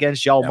harsh there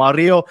against João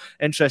Mario.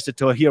 Interested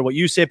to hear what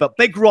you say. But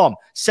big Rom,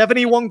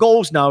 71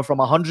 goals now from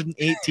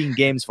 118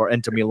 games for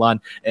Inter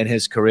Milan in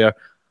his career.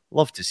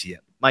 Love to see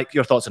it. Mike,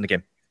 your thoughts on the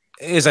game?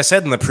 As I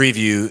said in the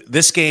preview,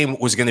 this game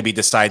was going to be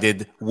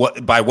decided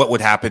by what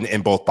would happen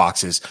in both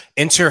boxes.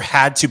 Inter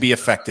had to be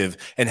effective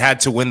and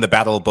had to win the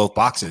battle of both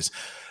boxes.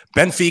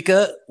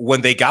 Benfica,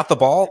 when they got the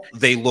ball,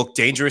 they looked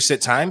dangerous at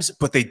times,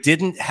 but they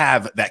didn't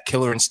have that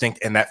killer instinct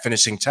and that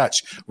finishing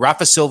touch.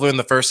 Rafa Silva in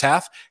the first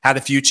half had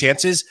a few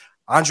chances.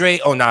 Andre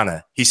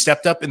Onana, he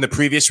stepped up in the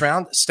previous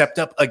round, stepped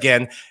up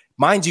again.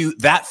 Mind you,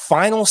 that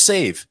final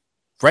save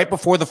right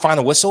before the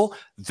final whistle,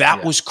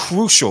 that was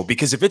crucial,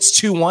 because if it's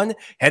 2-1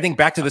 heading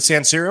back to the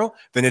San Siro,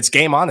 then it's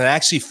game on and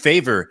actually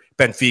favor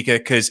Benfica,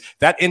 because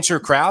that Inter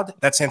crowd,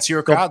 that San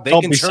Siro crowd, they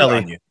can turn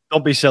on you.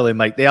 Don't be silly,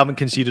 Mike. They haven't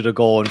conceded a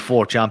goal in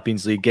 4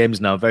 Champions League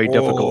games now. Very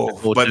difficult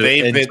to go but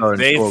to Inter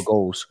and score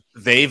goals.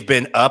 They've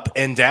been up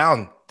and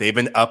down. They've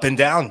been up and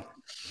down.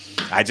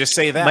 I just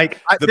say that. Mike,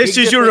 this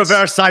is your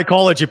reverse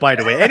psychology, by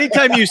the way.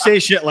 Anytime you say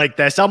shit like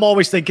this, I'm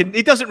always thinking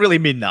he doesn't really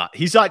mean that.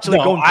 He's actually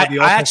going for the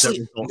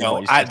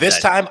opposite. This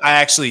time I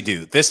actually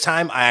do.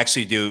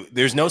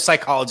 There's no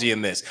psychology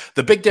in this.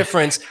 The big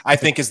difference, I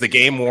think, is the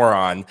game wore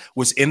on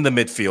was in the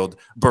midfield.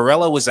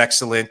 Barella was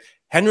excellent.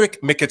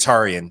 Henrik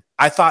Mkhitaryan,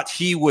 I thought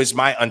he was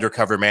my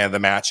undercover man of the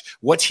match.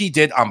 What he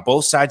did on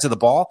both sides of the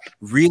ball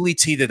really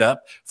teed it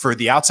up for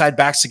the outside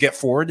backs to get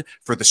forward,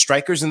 for the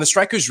strikers, and the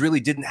strikers really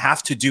didn't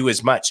have to do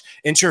as much.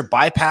 Inter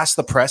bypassed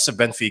the press of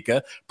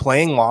Benfica,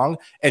 playing long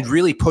and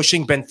really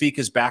pushing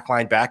Benfica's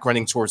backline back,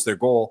 running towards their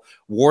goal,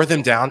 wore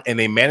them down, and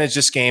they managed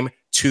this game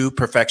to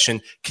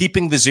perfection.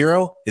 Keeping the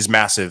 0 is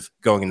massive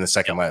going in the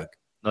second leg.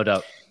 No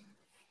doubt.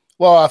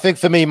 Well, I think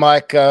for me,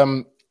 Mike,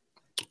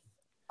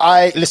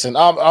 I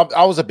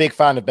was a big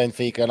fan of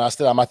Benfica, and I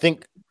still am. I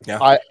think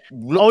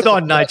Hold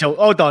on, Nigel.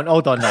 Hold on.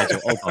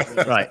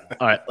 Right.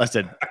 All right.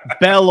 Listen,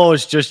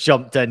 Bellows just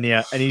jumped in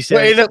here and he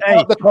said,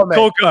 "Hey,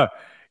 Coker,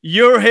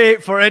 your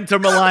hate for Inter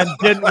Milan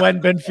didn't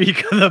win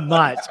Benfica the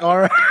match. All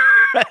right."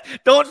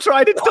 Don't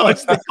try to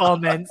dodge the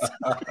comments.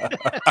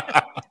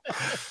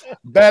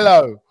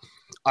 Bello,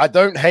 I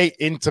don't hate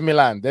Inter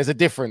Milan. There's a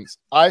difference.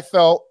 I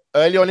felt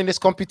early on in this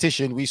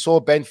competition, we saw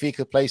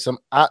Benfica play some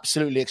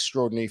absolutely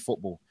extraordinary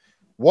football.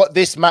 What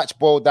this match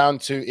boiled down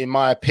to, in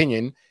my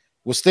opinion,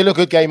 was still a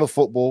good game of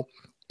football.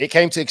 It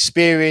came to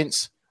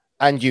experience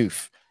and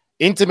youth.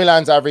 Inter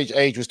Milan's average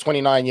age was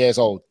 29 years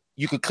old.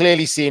 You could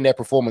clearly see in their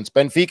performance.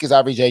 Benfica's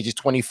average age is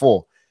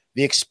 24.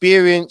 The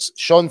experience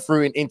shone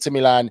through in Inter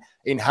Milan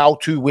in how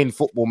to win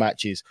football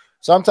matches.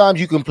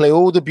 Sometimes you can play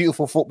all the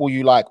beautiful football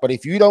you like, but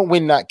if you don't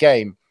win that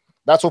game,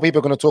 that's what people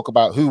are going to talk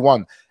about, who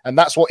won. And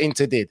that's what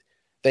Inter did.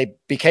 They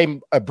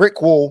became a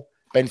brick wall.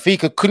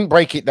 Benfica couldn't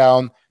break it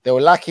down. They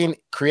were lacking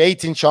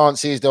creating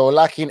chances. They were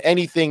lacking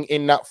anything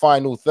in that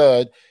final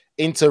third.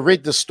 Inter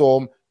rid the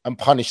storm and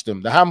punished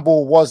them. The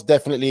handball was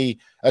definitely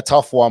a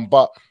tough one,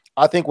 but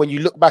I think when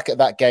you look back at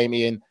that game,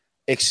 Ian,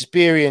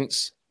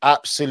 experience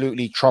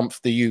absolutely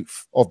trumped the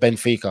youth of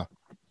Benfica.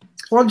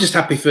 Well, I'm just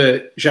happy for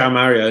João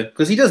Mario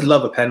because he does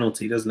love a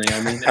penalty, doesn't he?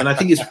 I mean, and I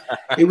think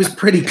it was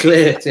pretty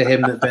clear to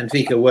him that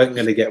Benfica weren't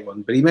going to get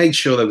one, but he made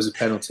sure there was a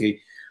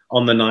penalty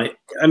on the night.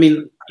 I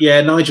mean,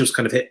 yeah, Nigel's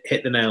kind of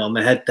hit the nail on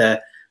the head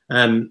there.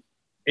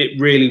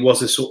 It really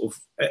was a sort of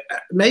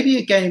maybe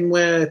a game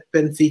where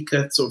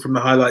Benfica, sort of from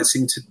the highlights,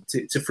 seemed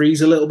to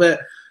freeze a little bit.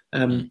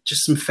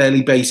 Just some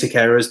fairly basic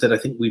errors that I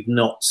think we've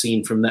not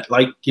seen from that.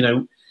 Like, you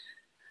know,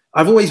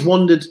 I've always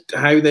wondered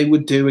how they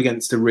would do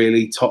against a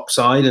really top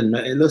side, and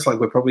it looks like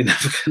we're probably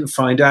never going to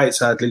find out,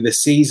 sadly,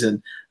 this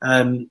season.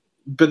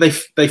 but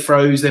they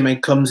froze. They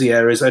made clumsy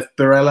errors. If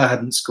Barella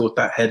hadn't scored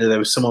that header, there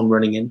was someone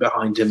running in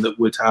behind him that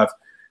would have.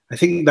 I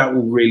think that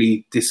will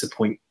really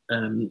disappoint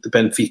the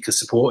Benfica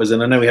supporters,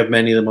 and I know we have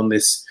many of them on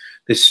this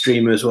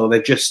stream as well.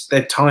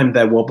 They've timed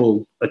their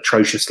wobble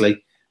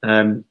atrociously.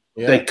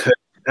 They could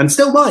and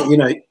still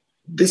might.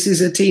 This is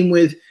a team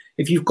with,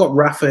 if you've got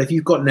Rafa, if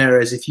you've got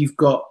Neres, if you've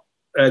got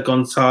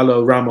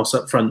Gonzalo Ramos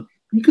up front,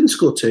 you can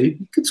score 2.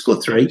 You can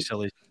score 3.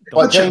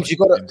 But James, you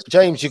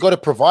got to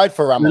provide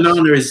for Ramos.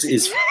 Nana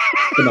is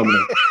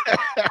phenomenal.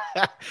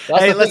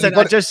 Hey, listen,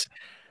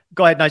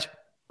 go ahead, Nigel.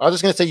 I was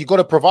just going to say, you got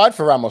to provide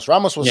for Ramos.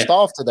 Ramos was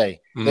starved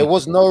today. There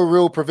was no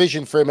real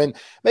provision for him. And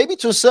maybe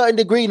to a certain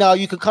degree now,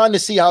 you can kind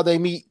of see how they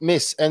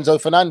miss Enzo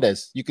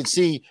Fernandez. You can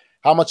see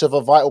how much of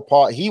a vital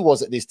part he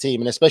was at this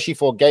team. And especially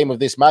for a game of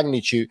this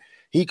magnitude,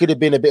 he could have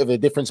been a bit of a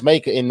difference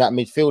maker in that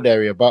midfield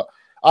area. But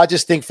I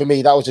just think for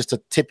me, that was just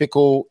a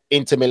typical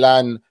Inter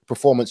Milan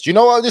performance. Do you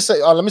know what I'll just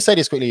say? Let me say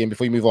this quickly, Ian,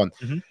 before you move on.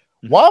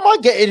 Why am I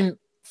getting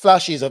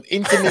flashes of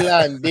Inter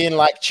Milan being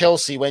like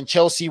Chelsea when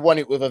Chelsea won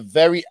it with a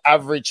very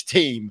average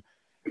team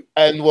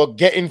and were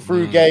getting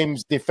through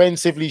games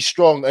defensively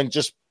strong and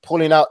just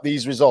pulling out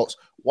these results?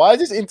 Why is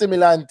this Inter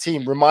Milan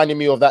team reminding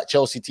me of that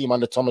Chelsea team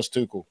under Thomas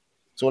Tuchel?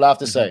 That's all I have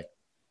to say.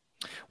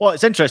 Well,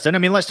 it's interesting. I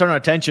mean, let's turn our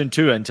attention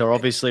to Inter.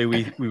 Obviously,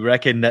 we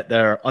reckon that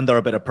they're under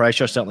a bit of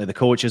pressure. Certainly the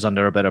coach is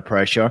under a bit of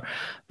pressure.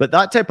 But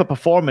that type of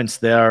performance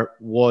there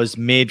was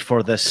made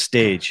for this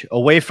stage.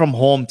 Away from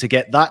home to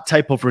get that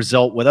type of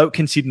result without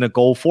conceding a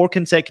goal. 4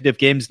 consecutive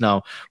games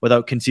now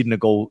without conceding a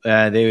goal.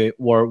 They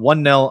were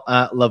 1-0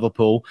 at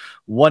Liverpool,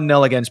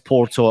 1-0 against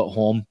Porto at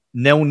home,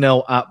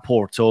 0-0 at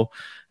Porto.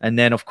 And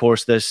then, of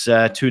course, this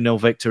 2-0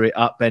 victory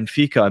at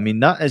Benfica. I mean,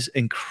 that is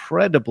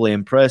incredibly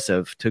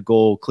impressive to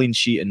go clean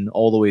sheeting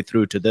all the way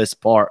through to this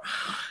part.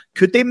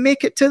 Could they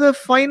make it to the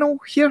final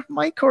here,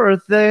 Mike? Or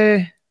are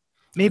they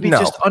maybe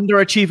just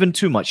underachieving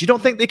too much? You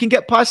don't think they can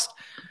get past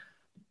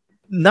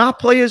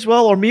Napoli as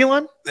well or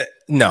Milan?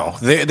 No.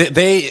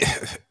 They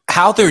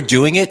how they're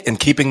doing it and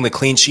keeping the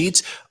clean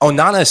sheets,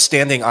 Onana is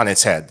standing on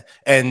its head.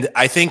 And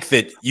I think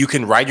that you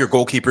can ride your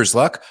goalkeeper's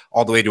luck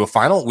all the way to a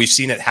final. We've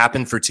seen it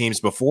happen for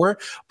teams before,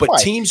 but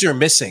teams are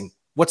missing.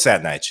 What's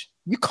that, Nige?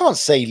 You can't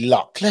say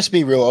luck. Let's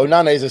be real.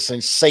 Onana is a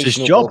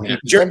sensational goalkeeper.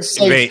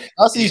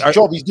 That's his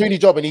job. He's doing his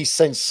job, and he's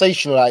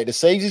sensational at it. The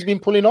saves he's been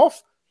pulling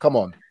off. Come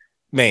on.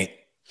 Mate,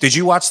 did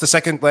you watch the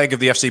second leg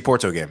of the FC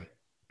Porto game?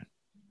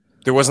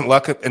 There wasn't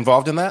luck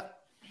involved in that?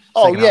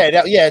 Oh,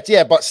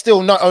 yeah. But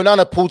still,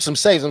 Onana pulled some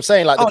saves. I'm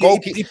saying, like, the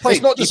goalkeeper,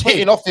 it's not just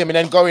hitting off him and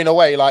then going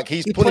away. Like,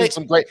 he's pulling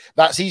some great.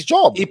 That's his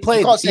job. He played.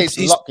 You can't say it's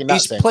luck in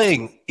that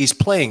sense. He's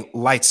playing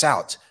lights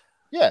out.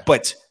 Yeah.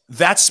 But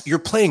you're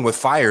playing with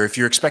fire if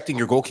you're expecting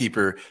your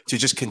goalkeeper to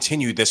just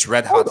continue this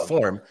red hot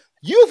form.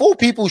 You of all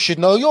people should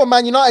know. You're a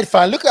Man United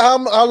fan. Look at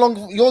how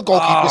long your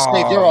goalkeeper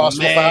saved your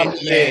Arsenal for how many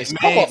years.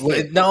 Come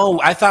on. No,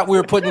 I thought we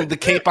were putting the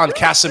cape on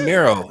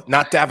Casemiro,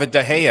 not David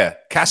De Gea.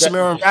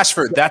 Casemiro and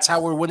Rashford. That's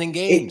how we're winning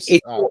games. If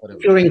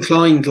you're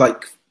inclined,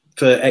 like,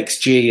 for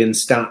XG and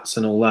stats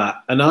and all that,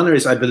 Onana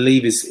is, I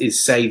believe,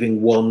 is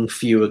saving 1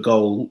 fewer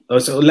goal, or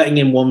sort of letting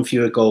in 1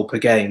 fewer goal per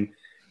game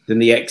than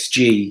the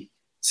XG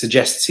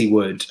suggests he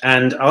would.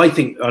 And I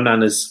think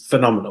Onana's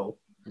phenomenal.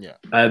 Yeah.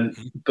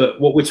 But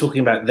what we're talking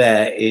about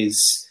there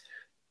is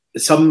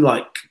some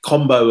like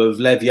combo of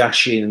Lev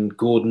Yashin,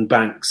 Gordon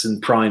Banks,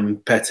 and Prime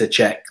Petr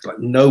Cech. Like,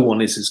 no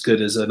one is as good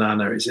as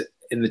Onana is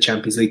in the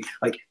Champions League.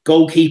 Like,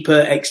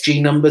 goalkeeper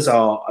XG numbers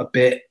are a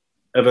bit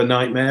of a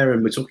nightmare,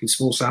 and we're talking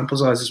small sample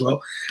size as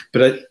well.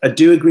 But I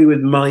do agree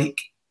with Mike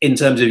in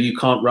terms of you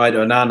can't ride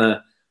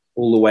Onana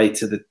all the way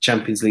to the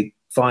Champions League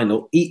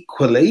final.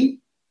 Equally,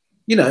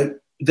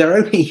 they're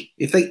only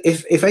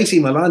if AC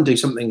Milan do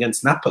something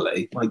against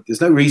Napoli, like,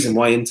 there's no reason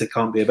why Inter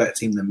can't be a better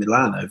team than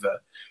Milan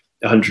over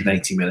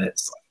 180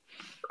 minutes.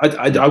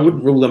 I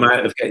wouldn't rule them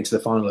out of getting to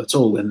the final at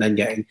all, and then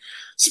getting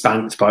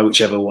spanked by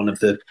whichever one of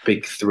the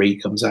big 3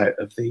 comes out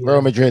of the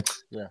Real Madrid.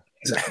 Yeah.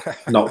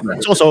 Not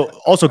it's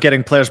also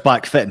getting players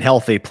back fit and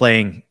healthy,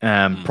 playing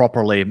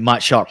properly,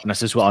 match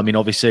sharpness as well. I mean,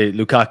 obviously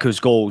Lukaku's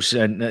goals,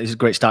 and his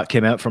great stat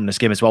came out from this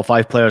game as well.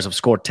 5 players have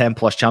scored 10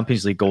 plus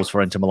Champions League goals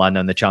for Inter Milan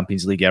in the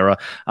Champions League era.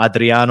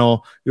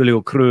 Adriano, Julio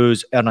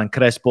Cruz, Hernan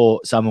Crespo,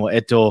 Samuel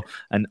Eto'o,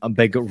 and a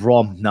big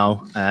Rom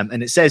now.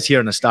 And it says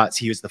here in the stats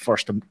he was the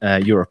first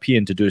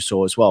European to do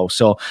so as well.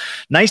 So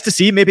nice to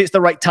see. Maybe it's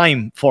the right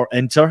time for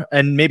Inter,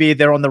 and maybe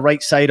they're on the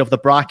right side of the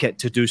bracket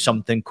to do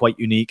something quite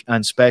unique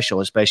and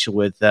special, especially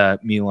with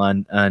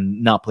Milan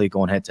and Napoli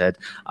going head-to-head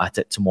at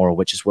it tomorrow,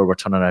 which is where we're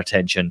turning our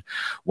attention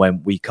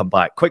when we come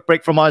back. Quick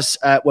break from us.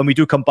 When we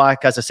do come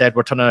back, as I said,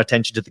 we're turning our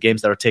attention to the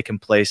games that are taking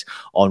place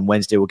on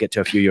Wednesday. We'll get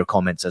to a few of your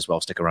comments as well.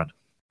 Stick around.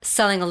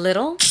 Selling a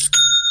little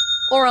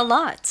or a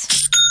lot?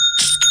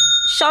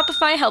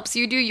 Shopify helps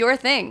you do your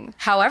thing,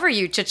 however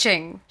you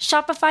cha-ching.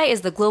 Shopify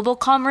is the global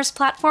commerce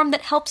platform that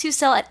helps you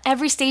sell at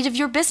every stage of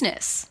your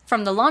business.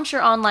 From the launch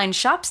your online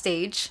shop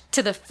stage,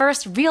 to the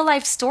first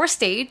real-life store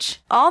stage,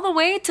 all the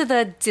way to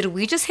the did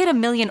we just hit 1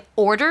 million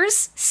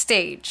orders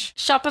stage.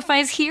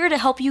 Shopify is here to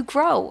help you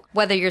grow.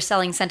 Whether you're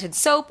selling scented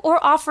soap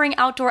or offering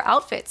outdoor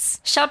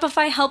outfits,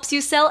 Shopify helps you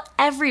sell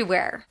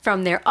everywhere.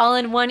 From their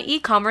all-in-one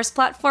e-commerce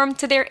platform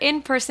to their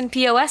in-person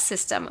POS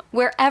system,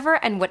 wherever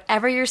and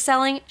whatever you're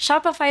selling,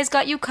 Shopify's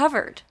got you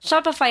covered.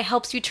 Shopify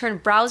helps you turn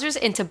browsers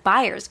into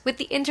buyers with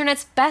the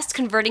internet's best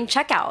converting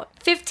checkout.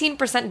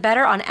 15%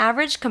 better on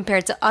average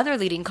compared to other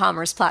leading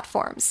commerce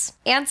platforms.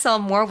 And sell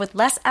more with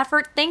less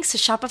effort thanks to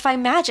Shopify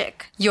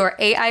Magic, your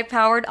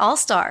AI-powered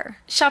all-star.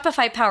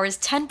 Shopify powers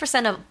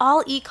 10% of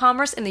all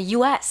e-commerce in the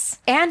US.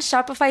 And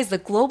Shopify is the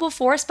global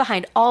force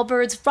behind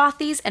Allbirds,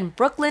 Rothy's, and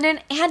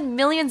Brooklinen, and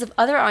millions of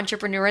other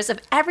entrepreneurs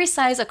of every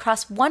size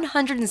across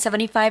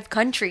 175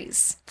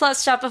 countries.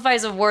 Plus,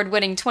 Shopify's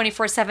award-winning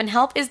 24/7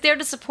 help is there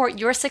to support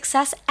your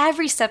success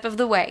every step of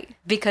the way.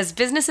 Because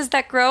businesses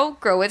that grow,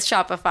 grow with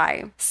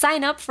Shopify.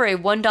 Sign up for a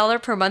 $1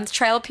 per month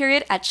trial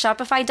period at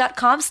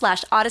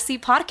shopify.com/Odyssey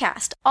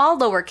Podcast, all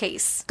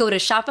lowercase. Go to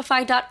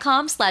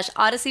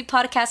shopify.com/Odyssey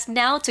Podcast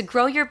now to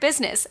grow your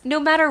business, no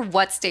matter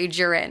what stage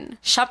you're in.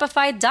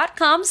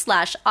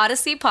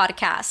 Shopify.com/Odyssey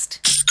Podcast.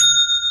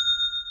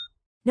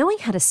 Knowing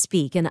how to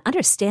speak and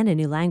understand a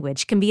new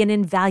language can be an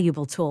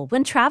invaluable tool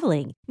when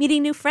traveling,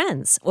 meeting new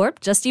friends, or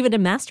just even to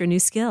master a new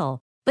skill.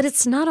 But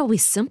it's not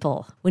always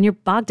simple when you're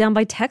bogged down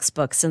by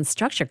textbooks and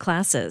structured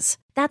classes.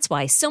 That's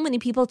why so many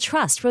people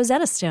trust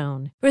Rosetta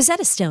Stone.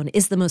 Rosetta Stone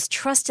is the most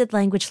trusted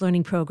language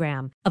learning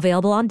program,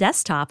 available on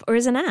desktop or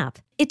as an app.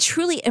 It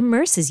truly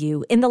immerses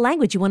you in the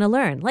language you want to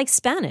learn, like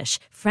Spanish,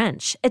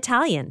 French,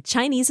 Italian,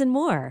 Chinese, and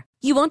more.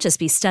 You won't just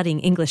be studying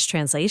English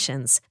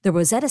translations. The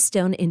Rosetta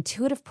Stone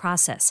intuitive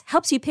process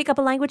helps you pick up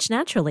a language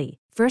naturally,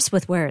 first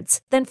with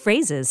words, then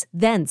phrases,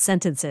 then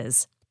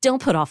sentences.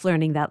 Don't put off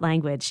learning that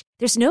language.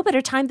 There's no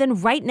better time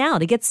than right now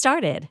to get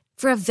started.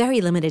 For a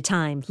very limited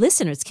time,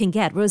 listeners can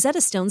get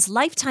Rosetta Stone's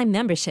lifetime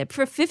membership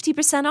for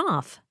 50%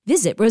 off.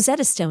 Visit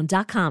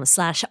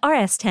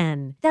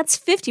rosettastone.com/rs10. That's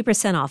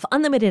 50% off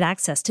unlimited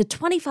access to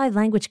 25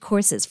 language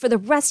courses for the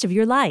rest of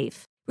your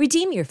life.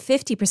 Redeem your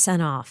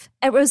 50% off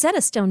at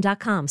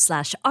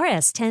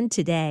rosettastone.com/rs10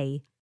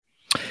 today.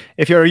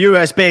 If you're a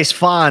US-based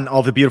fan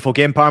of the beautiful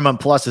game, Paramount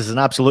Plus is an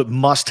absolute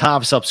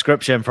must-have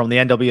subscription from the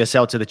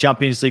NWSL to the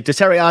Champions League to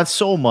Serie A and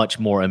so much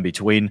more in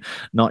between.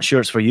 Not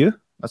sure it's for you?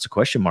 That's a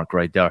question mark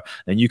right there.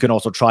 Then you can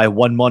also try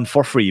 1 month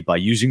for free by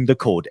using the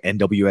code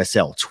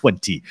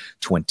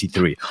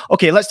NWSL2023.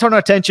 Okay, let's turn our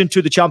attention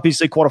to the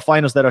Champions League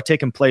quarterfinals that are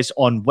taking place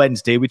on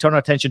Wednesday. We turn our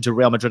attention to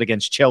Real Madrid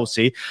against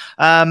Chelsea.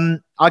 I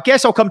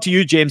guess I'll come to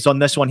you, James, on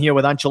this one here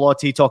with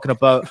Ancelotti talking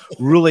about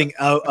ruling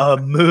out a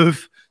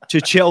move to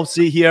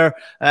Chelsea here.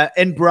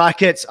 In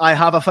brackets, I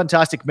have a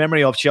fantastic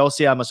memory of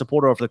Chelsea. I'm a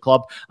supporter of the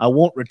club. I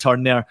won't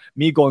return there.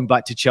 Me going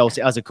back to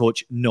Chelsea as a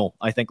coach, no.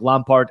 I think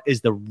Lampard is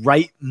the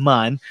right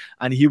man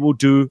and he will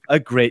do a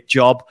great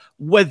job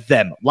with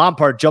them.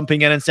 Lampard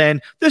jumping in and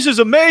saying, this is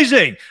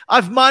amazing.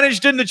 I've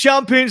managed in the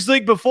Champions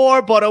League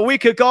before, but a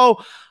week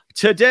ago,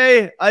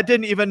 today, I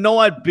didn't even know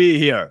I'd be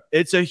here.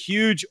 It's a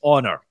huge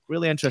honor.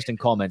 Really interesting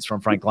comments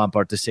from Frank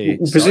Lampard to say.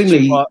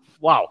 Presumably,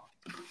 wow.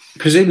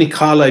 Presumably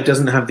Carlo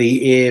doesn't have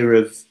the ear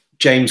of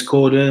James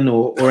Corden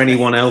or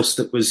anyone else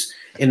that was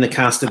in the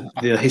cast of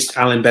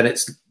Alan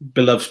Bennett's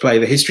beloved play,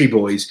 The History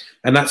Boys.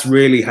 And that's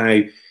really how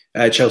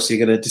Chelsea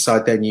are going to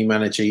decide their new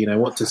manager. You know,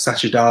 what does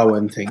Sacha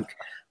Darwin think?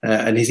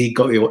 And has he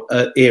got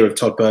the ear of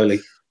Todd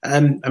Bowley?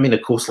 I mean,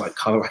 of course, like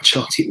Carlo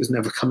Ancelotti was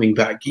never coming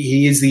back.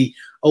 He is the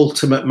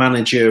ultimate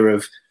manager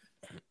of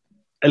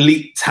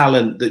elite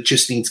talent that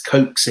just needs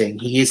coaxing.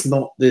 He is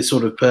not the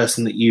sort of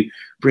person that you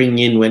bring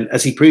in when,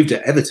 as he proved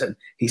at Everton,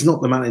 he's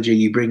not the manager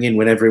you bring in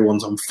when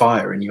everyone's on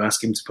fire and you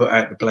ask him to put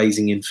out the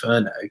blazing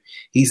inferno.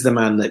 He's the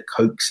man that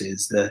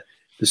coaxes the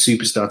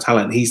superstar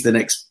talent. He's the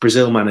next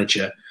Brazil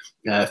manager.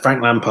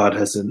 Frank Lampard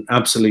has an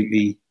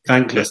absolutely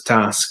thankless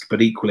task,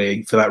 but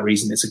equally for that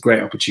reason, it's a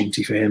great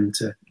opportunity for him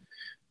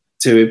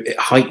to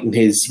heighten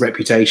his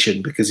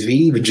reputation, because if he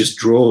even just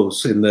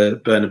draws in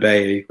the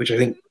Bernabeu, which I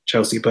think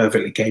Chelsea are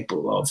perfectly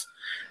capable of,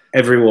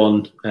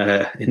 everyone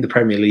in the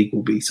Premier League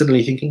will be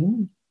suddenly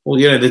thinking, well,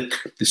 you know, the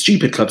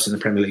stupid clubs in the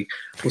Premier League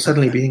will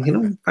suddenly be thinking,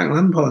 oh, Frank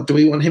Lampard, do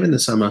we want him in the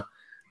summer?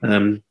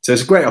 So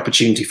it's a great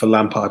opportunity for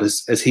Lampard,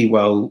 as he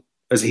well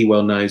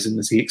knows and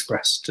as he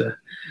expressed.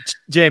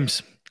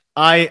 James,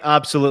 I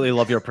absolutely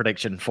love your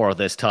prediction for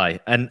this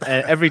tie. And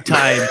every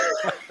time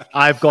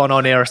I've gone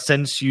on air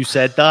since you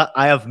said that,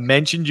 I have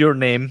mentioned your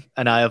name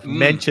and I have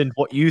mentioned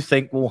what you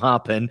think will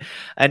happen.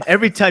 And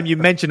every time you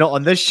mention it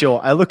on this show,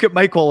 I look at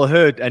Michael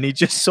Hood and he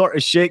just sort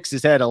of shakes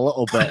his head a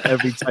little bit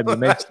every time you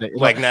mention it.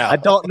 Like now. I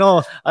don't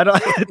know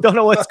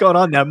what's going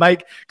on there.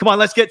 Mike, come on,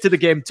 let's get to the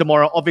game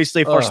tomorrow.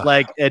 Obviously, first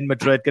leg in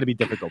Madrid, going to be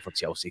difficult for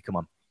Chelsea. Come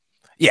on.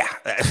 Yeah,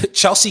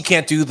 Chelsea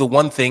can't do the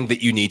one thing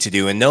that you need to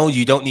do. And no,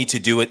 you don't need to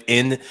do it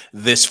in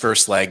this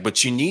first leg,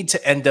 but you need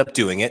to end up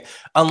doing it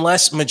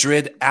unless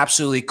Madrid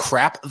absolutely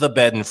crap the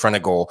bed in front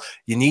of goal.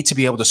 You need to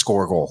be able to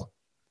score a goal.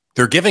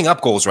 They're giving up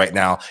goals right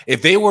now.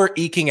 If they were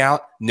eking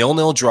out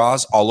 0-0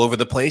 draws all over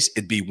the place,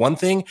 it'd be one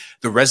thing.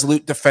 The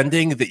resolute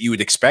defending that you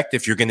would expect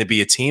if you're going to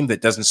be a team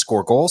that doesn't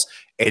score goals,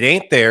 it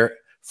ain't there.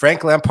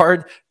 Frank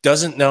Lampard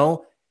doesn't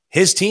know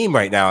his team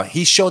right now.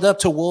 He showed up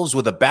to Wolves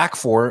with a back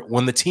four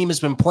when the team has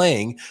been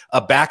playing a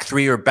back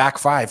three or back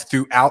five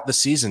throughout the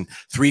season,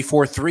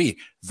 3-4-3.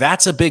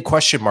 That's a big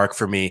question mark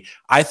for me.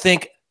 I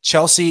think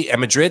Chelsea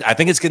and Madrid, I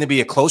think it's going to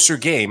be a closer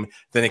game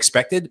than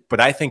expected, but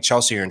I think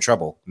Chelsea are in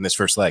trouble in this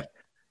first leg.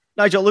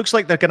 Nigel, it looks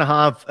like they're going to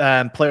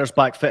have players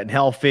back fit and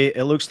healthy.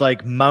 It looks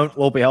like Mount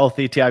will be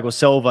healthy, Thiago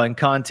Silva and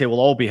Kante will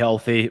all be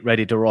healthy,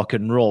 ready to rock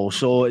and roll.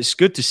 So it's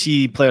good to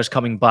see players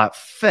coming back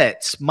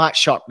fit. Match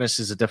sharpness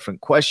is a different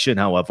question,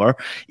 however.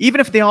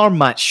 Even if they are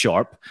match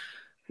sharp,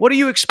 what are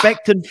you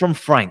expecting from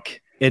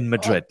Frank in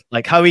Madrid?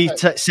 Like how he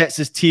sets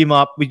his team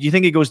up? Do you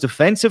think he goes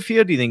defensive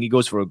here? Do you think he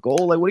goes for a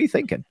goal? Like, what are you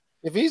thinking?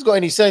 If he's got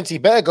any sense, he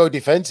better go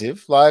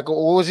defensive. Like, what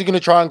was he going to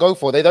try and go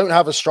for? They don't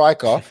have a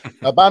striker.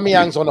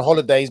 Aubameyang's on a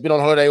holiday. He's been on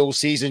holiday all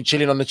season,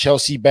 chilling on the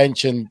Chelsea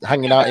bench and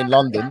hanging out in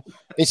London.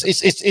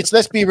 It's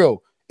let's be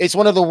real. It's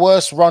one of the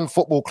worst run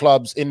football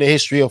clubs in the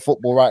history of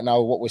football right now.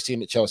 What we're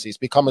seeing at Chelsea, it's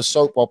become a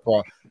soap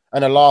opera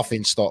and a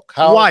laughing stock.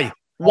 Why?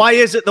 Why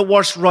is it the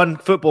worst run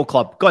football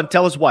club? Go on,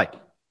 tell us why.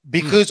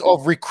 Because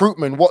of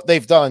recruitment, what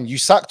they've done. You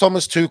sack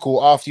Thomas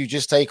Tuchel after you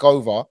just take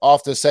over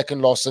after the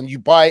second loss, and you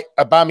buy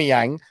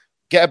Aubameyang.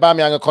 Get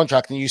Aubameyang a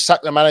contract and you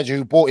sack the manager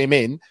who brought him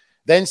in.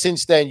 Then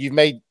since then, you've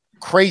made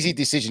crazy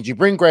decisions. You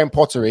bring Graham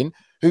Potter in,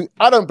 who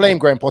I don't blame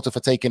Graham Potter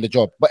for taking the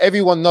job, but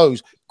everyone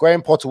knows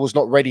Graham Potter was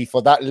not ready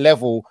for that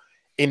level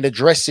in the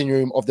dressing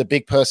room of the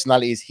big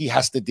personalities he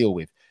has to deal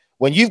with.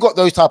 When you've got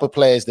those type of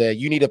players there,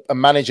 you need a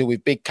manager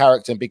with big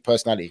character and big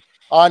personality.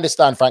 I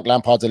understand Frank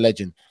Lampard's a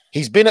legend.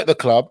 He's been at the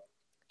club.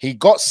 He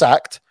got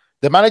sacked.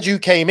 The manager who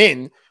came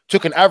in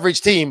took an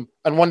average team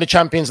and won the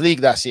Champions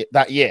League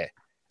that year.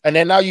 And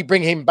then now you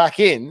bring him back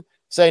in,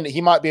 saying that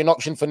he might be an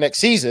option for next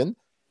season.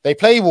 They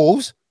play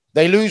Wolves.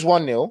 They lose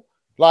 1-0.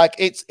 Like,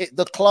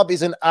 the club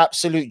is an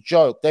absolute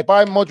joke. They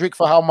buy Modric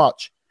for how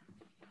much?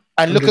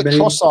 And look at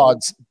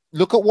Trossard's.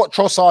 Look at what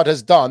Trossard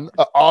has done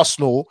at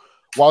Arsenal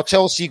while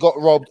Chelsea got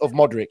robbed of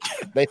Modric.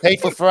 They paid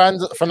for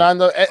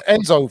Fernando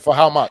Enzo for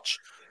how much?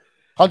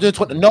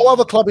 120. No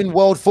other club in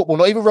world football,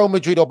 not even Real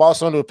Madrid or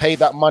Barcelona, would pay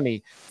that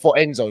money for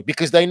Enzo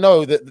because they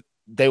know that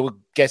they would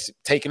get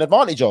taken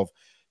advantage of.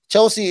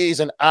 Chelsea is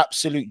an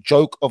absolute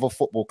joke of a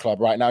football club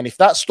right now. And if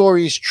that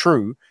story is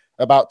true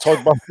about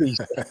Todd Buckley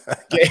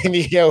getting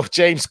the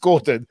James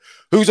Gordon,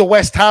 who's a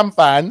West Ham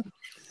fan,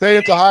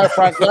 saying to hire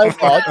Frank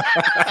Lampard,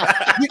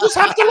 you just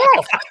have to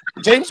laugh.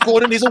 James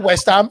Gordon is a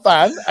West Ham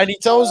fan, and he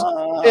tells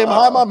him,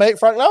 hi, my mate,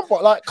 Frank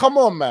Lampard. Like, come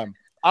on, man.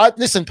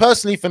 Listen,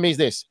 personally, for me, is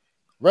this.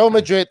 Real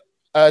Madrid,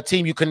 a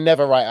team you can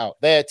never write out.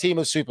 They're a team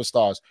of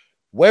superstars.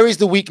 Where is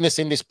the weakness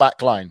in this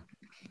back line?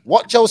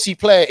 What Chelsea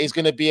player is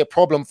going to be a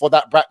problem for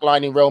that back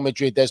line in Real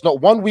Madrid? There's not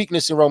one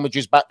weakness in Real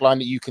Madrid's back line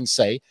that you can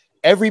say.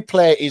 Every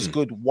player is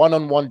good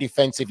one-on-one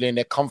defensively, and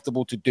they're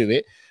comfortable to do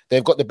it.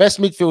 They've got the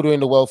best midfielder in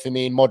the world for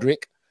me in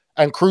Modric,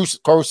 and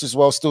Kroos as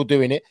well, still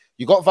doing it.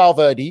 You got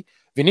Valverde.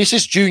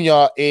 Vinicius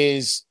Jr.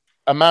 is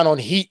a man on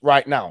heat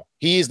right now.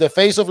 He is the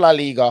face of La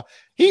Liga.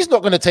 He's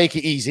not going to take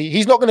it easy.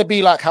 He's not going to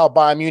be like how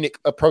Bayern Munich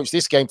approached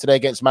this game today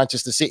against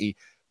Manchester City.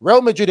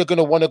 Real Madrid are going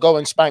to want to go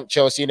and spank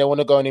Chelsea, and they want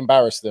to go and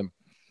embarrass them.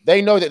 They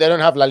know that they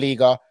don't have La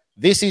Liga.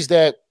 This is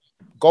their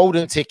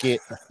golden ticket,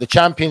 the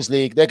Champions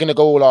League. They're going to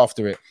go all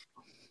after it.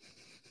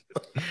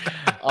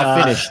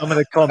 I'll finish. Some of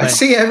the comments. I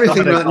see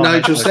everything that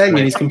Nigel's saying,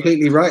 and he's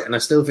completely right. And I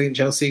still think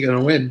Chelsea are going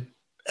to win.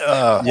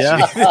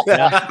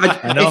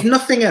 If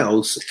nothing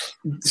else,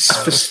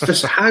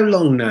 for how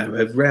long now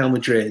have Real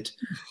Madrid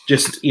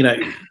just,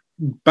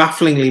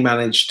 bafflingly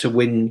managed to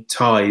win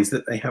ties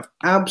that they have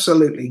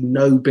absolutely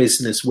no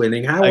business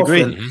winning? How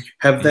often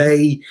have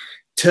they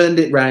turned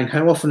it round?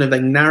 How often have they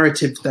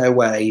narratived their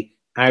way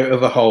out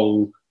of a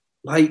hole?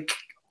 Like,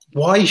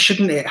 why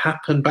shouldn't it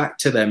happen back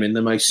to them in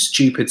the most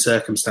stupid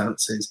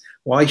circumstances?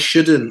 Why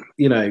shouldn't,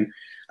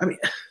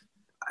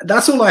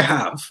 that's all I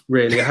have,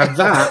 really. I have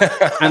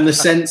that and the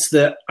sense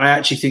that I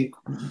actually think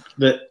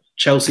that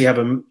Chelsea have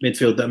a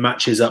midfield that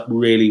matches up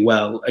really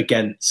well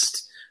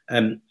against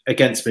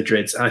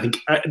Madrid's. And I think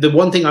the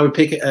one thing I would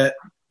pick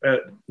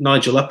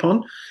Nigel up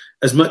on,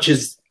 as much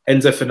as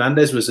Enzo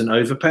Fernandez was an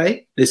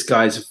overpay, this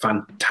guy's a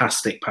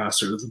fantastic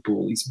passer of the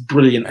ball. He's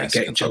brilliant at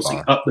getting Chelsea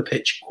up the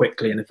pitch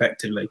quickly and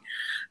effectively.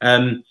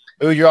 Who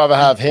would you rather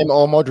have, him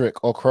or Modric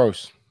or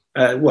Kroos?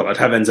 Well, I'd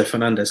have Enzo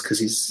Fernandez because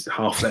he's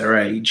half their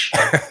age.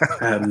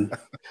 But I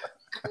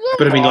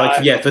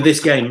mean, for this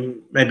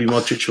game, maybe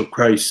Modric or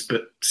Kroos,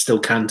 but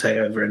still Kante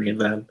over any of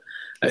them.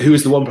 Who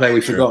was the one player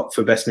we forgot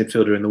for best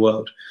midfielder in the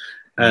world?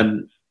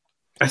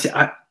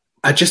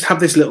 I just have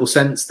this little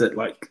sense that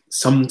like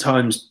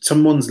sometimes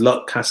someone's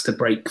luck has to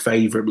break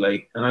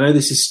favourably. And I know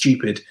this is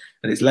stupid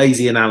and it's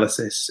lazy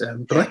analysis,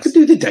 but I could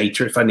do the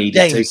data if I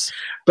needed to.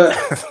 But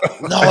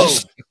no,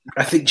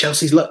 I think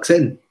Chelsea's luck's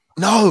in.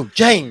 No,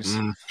 James.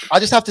 I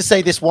just have to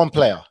say this one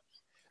player,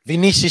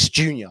 Vinicius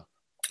Jr.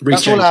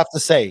 That's all I have to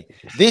say.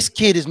 This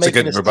kid is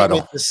making a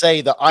statement to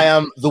say that I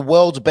am the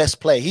world's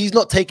best player. He's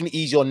not taking it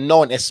easy on no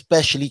one,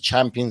 especially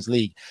Champions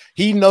League.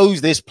 He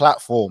knows this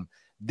platform.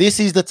 This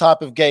is the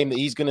type of game that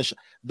he's going to.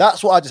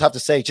 That's what I just have to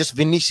say. Just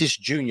Vinicius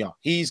Jr.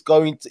 He's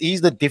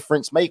the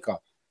difference maker,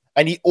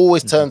 and he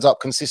always turns up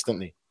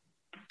consistently.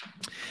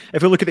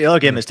 If we look at the other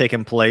game that's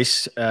taking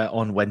place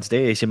on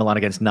Wednesday, AC Milan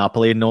against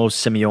Napoli, no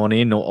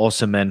Simeone, no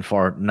Osimhen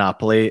for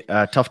Napoli.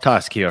 Tough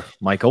task here,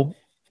 Michael.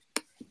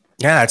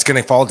 Yeah, it's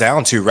going to fall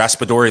down to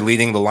Raspadori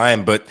leading the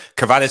line, but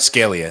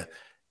Kvaratskhelia,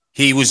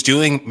 he was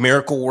doing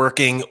miracle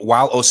working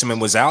while Osimhen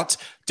was out.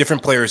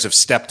 Different players have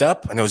stepped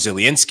up. I know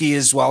Zielinski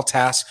is well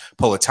tasked.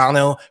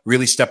 Politano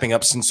really stepping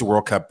up since the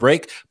World Cup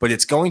break. But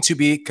it's going to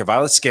be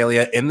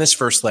Kvaratskhelia in this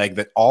first leg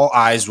that all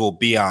eyes will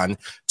be on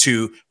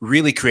to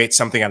really create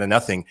something out of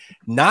nothing.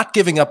 Not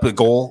giving up a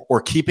goal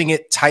or keeping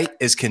it tight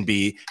as can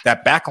be.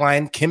 That back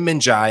line, Kim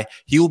Min-jae,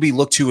 he will be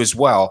looked to as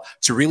well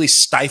to really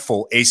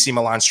stifle AC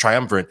Milan's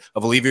triumvirate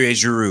of Olivier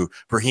Giroud,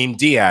 Brahim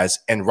Diaz,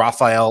 and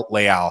Rafael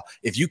Leao.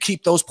 If you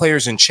keep those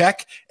players in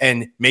check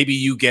and maybe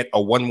you get a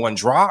 1-1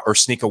 draw or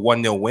sneak a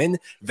 1-0 win,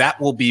 that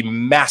will be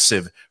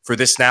massive for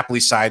this Napoli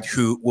side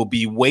who will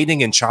be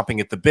waiting and chomping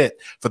at the bit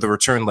for the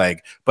return leg.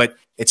 But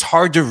it's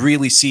hard to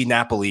really see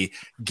Napoli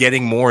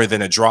getting more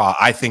than a draw,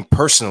 I think,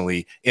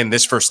 personally, in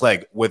this first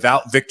leg.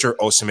 Without Victor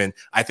Osimhen,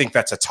 I think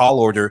that's a tall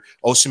order.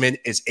 Osimhen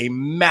is a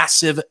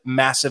massive,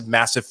 massive,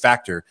 massive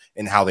factor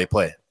in how they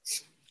play.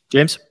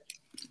 James?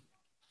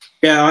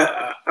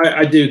 Yeah,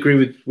 I do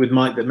agree with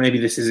Mike that maybe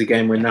this is a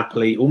game where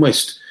Napoli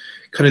almost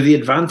kind of the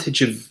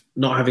advantage of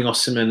not having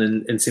Osimhen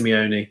and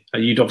Simeone,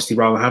 you'd obviously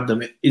rather have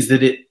them, is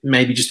that it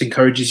maybe just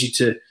encourages you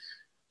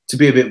to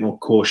be a bit more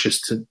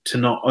cautious, to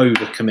not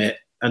overcommit,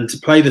 and to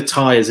play the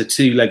tie as a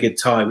two-legged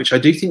tie, which I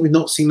do think we've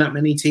not seen that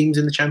many teams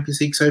in the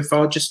Champions League so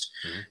far. Just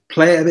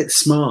play it a bit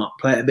smart,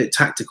 play it a bit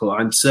tactical.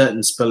 I'm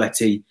certain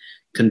Spalletti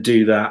can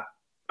do that.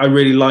 I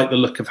really like the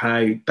look of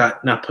how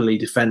that Napoli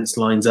defence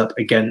lines up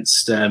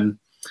against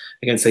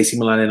AC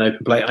Milan in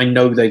open play. I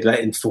know they let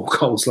in 4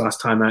 goals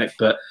last time out,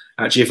 but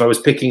actually, if I was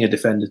picking a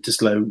defender to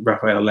slow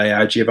Rafael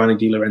Leao, Giovanni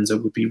Di Lorenzo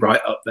would be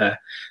right up there.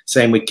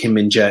 Same with Kim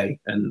Min-jae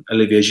and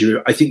Olivier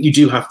Giroud. I think you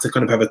do have to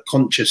kind of have a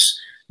conscious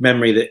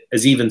memory that,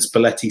 as even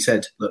Spalletti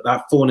said,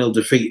 that 4-0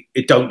 defeat,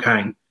 it don't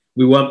count.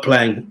 We weren't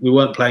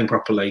playing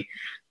properly.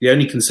 The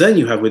only concern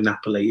you have with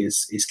Napoli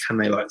is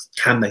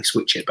can they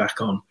switch it back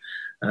on?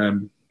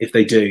 If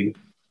they do,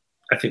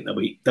 I think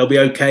they'll be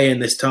okay in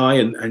this tie,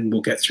 and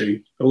we'll get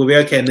through. We'll be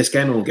okay in this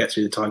game, and we'll get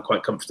through the tie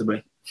quite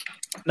comfortably.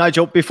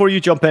 Nigel, before you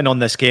jump in on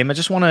this game, I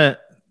just want to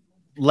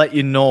let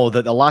you know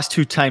that the last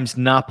 2 times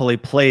Napoli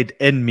played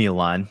in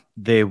Milan,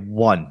 they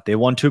won. They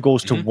won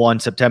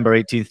 2-1, September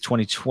 18th,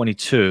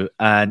 2022.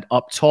 And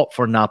up top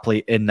for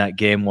Napoli in that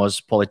game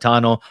was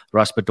Politano,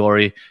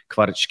 Raspadori,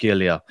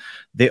 Kvaratskhelia.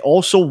 They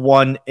also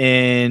won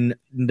in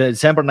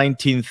December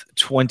 19th,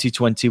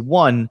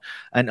 2021.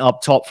 And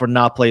up top for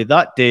Napoli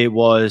that day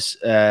was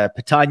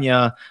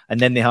Petagna. And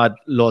then they had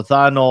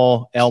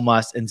Lozano,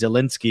 Elmas, and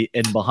Zielinski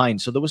in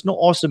behind. So there was no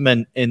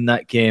Osimhen in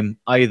that game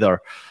either.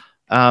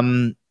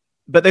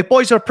 But the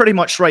boys are pretty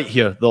much right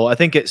here, though. I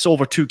think it's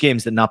over 2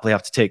 games that Napoli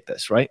have to take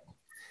this, right?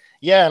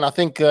 Yeah, and I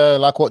think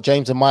like what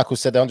James and Michael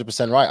said, they're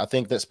 100% right. I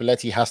think that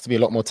Spalletti has to be a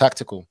lot more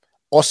tactical.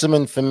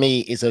 Osimhen, for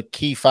me, is a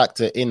key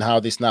factor in how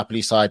this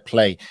Napoli side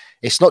play.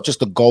 It's not just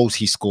the goals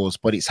he scores,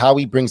 but it's how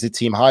he brings the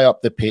team high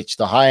up the pitch,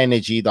 the high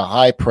energy, the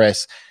high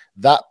press.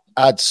 That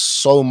adds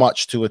so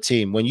much to a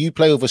team. When you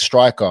play with a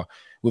striker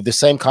with the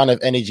same kind of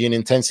energy and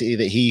intensity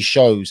that he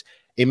shows,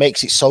 it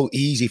makes it so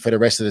easy for the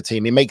rest of the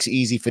team. It makes it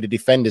easy for the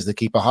defenders to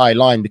keep a high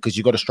line because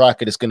you've got a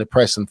striker that's going to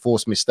press and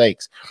force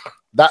mistakes.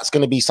 That's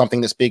going to be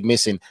something that's big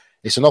missing.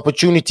 It's an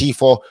opportunity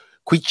for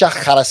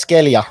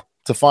Kvaratskhelia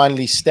to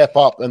finally step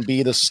up and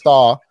be the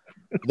star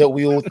that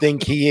we all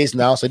think he is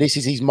now. So this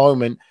is his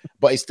moment,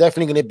 but it's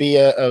definitely going to be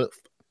a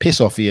piss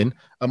off, Ian,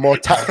 a more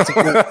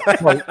tactical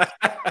approach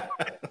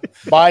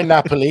by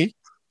Napoli.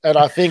 And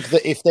I think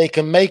that if they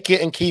can make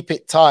it and keep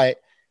it tight,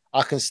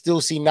 I can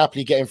still see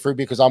Napoli getting through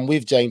because I'm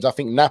with James. I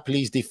think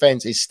Napoli's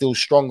defense is still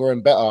stronger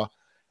and better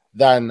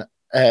than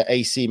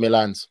AC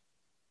Milan's.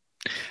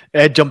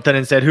 Ed jumped in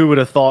and said, who would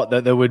have thought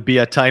that there would be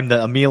a time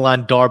that a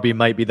Milan derby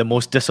might be the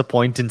most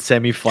disappointing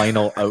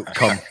semi-final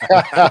outcome?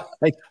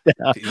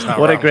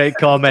 What a great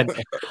comment.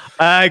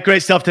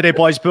 Great stuff today,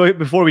 boys.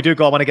 Before we do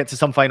go, I want to get to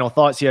some final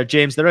thoughts here.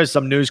 James, there is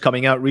some news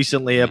coming out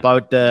recently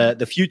about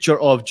the future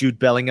of Jude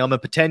Bellingham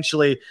and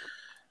potentially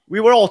we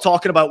were all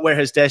talking about where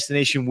his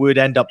destination would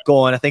end up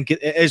going. I think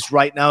it is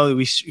right now.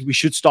 We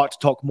should start to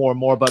talk more and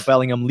more about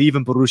Bellingham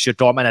leaving Borussia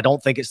Dortmund. I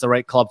don't think it's the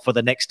right club for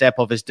the next step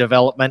of his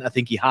development. I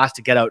think he has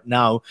to get out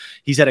now.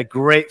 He's had a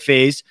great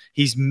phase.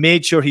 He's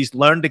made sure he's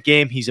learned the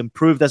game. He's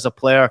improved as a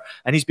player,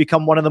 and he's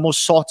become one of the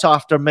most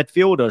sought-after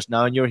midfielders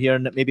now, and you're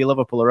hearing that maybe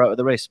Liverpool are out of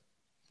the race.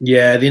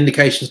 Yeah, the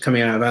indications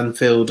coming out of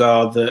Anfield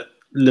are that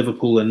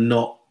Liverpool are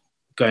not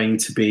going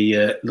to be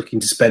looking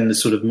to spend the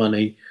sort of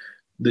money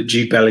that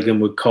Jude Bellingham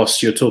would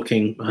cost. You're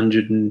talking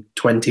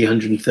 120,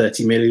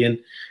 130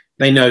 million.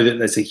 They know that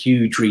there's a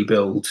huge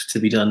rebuild to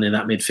be done in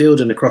that midfield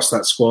and across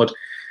that squad.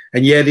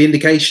 And yeah, the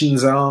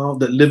indications are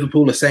that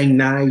Liverpool are saying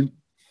now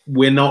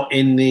we're not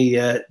in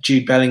the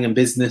Jude Bellingham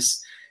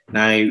business.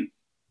 Now,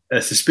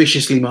 a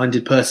suspiciously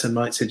minded person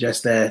might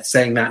suggest they're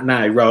saying that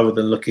now rather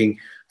than looking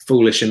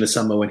foolish in the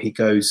summer when he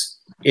goes,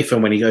 if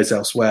and when he goes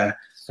elsewhere.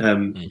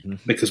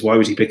 Because why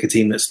would he pick a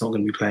team that's not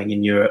going to be playing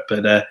in Europe?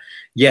 But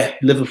yeah,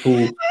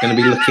 Liverpool going to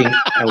be looking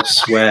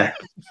elsewhere.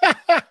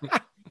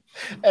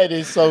 Ed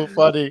is so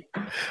funny.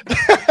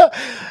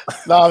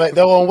 No, mate,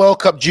 they were on World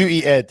Cup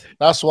duty, Ed.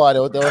 That's why they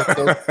were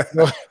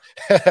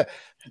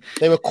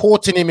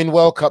courting him in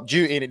World Cup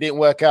duty, and it didn't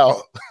work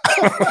out.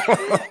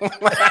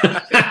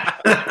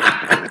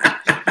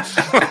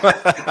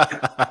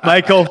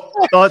 Michael,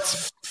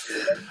 thoughts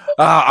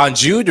on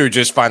Jude, or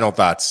just final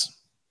thoughts?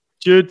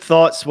 Jude,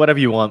 thoughts, whatever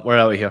you want. We're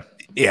out of here.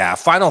 Yeah,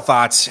 final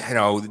thoughts.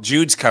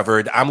 Jude's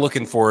covered. I'm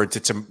looking forward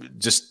to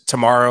just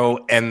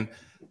tomorrow and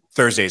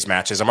Thursday's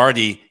matches. I'm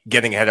already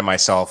getting ahead of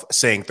myself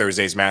saying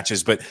Thursday's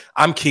matches, but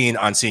I'm keen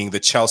on seeing the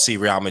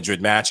Chelsea-Real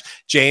Madrid match.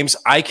 James,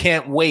 I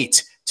can't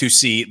wait to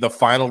see the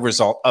final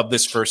result of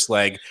this first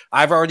leg.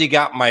 I've already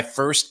got my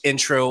first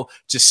intro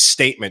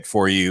statement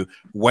for you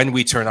when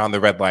we turn on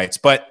the red lights,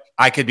 but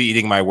I could be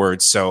eating my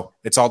words, so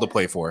it's all to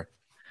play for.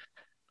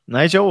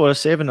 Nigel, we're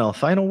saving a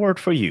final word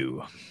for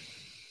you.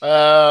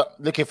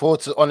 Looking forward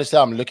to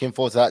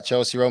that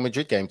Chelsea-Real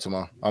Madrid game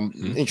tomorrow. I'm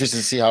interested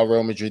to see how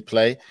Real Madrid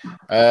play.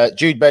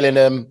 Jude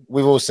Bellingham,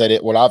 we've all said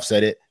it. Well, I've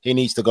said it. He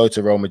needs to go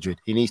to Real Madrid.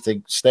 He needs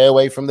to stay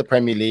away from the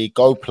Premier League,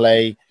 go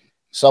play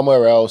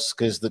somewhere else,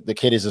 because the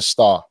kid is a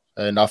star.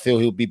 And I feel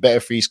he'll be better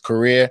for his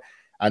career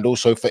and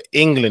also for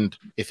England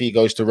if he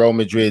goes to Real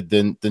Madrid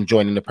than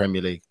joining the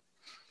Premier League.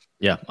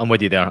 Yeah, I'm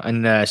with you there.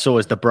 And so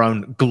is the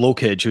Brown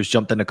Glokage, who's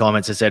jumped in the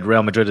comments and said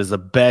Real Madrid is the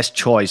best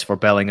choice for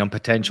Bellingham,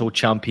 potential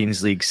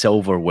Champions League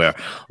silverware.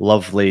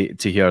 Lovely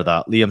to hear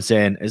that. Liam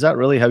saying, is that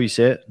really how you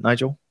say it,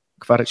 Nigel?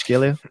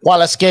 Kvaratskhelia?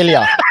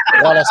 Kvaratskhelia.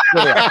 How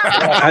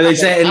they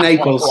say it in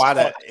Naples.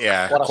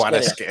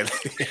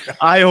 Kvaratskhelia.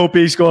 I hope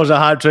he scores a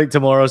hat-trick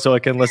tomorrow so I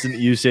can listen to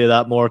you say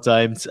that more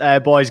times.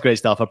 Boys, great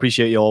stuff. I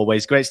appreciate you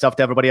always. Great stuff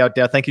to everybody out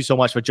there. Thank you so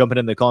much for jumping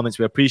in the comments.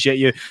 We appreciate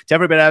you. To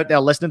everybody out there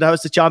listening to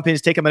House of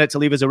Champions, take a minute to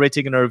leave us a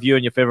rating and a review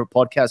on your favorite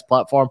podcast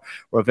platform.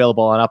 We're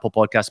available on Apple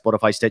Podcasts,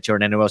 Spotify, Stitcher,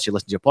 and anywhere else you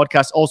listen to your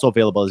podcast. Also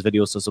available as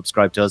videos, so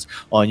subscribe to us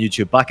on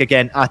YouTube. Back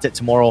again at it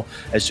tomorrow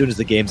as soon as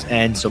the games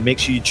end. So make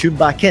sure you tune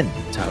back in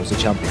to House of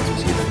Champions. We'll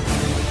see you then.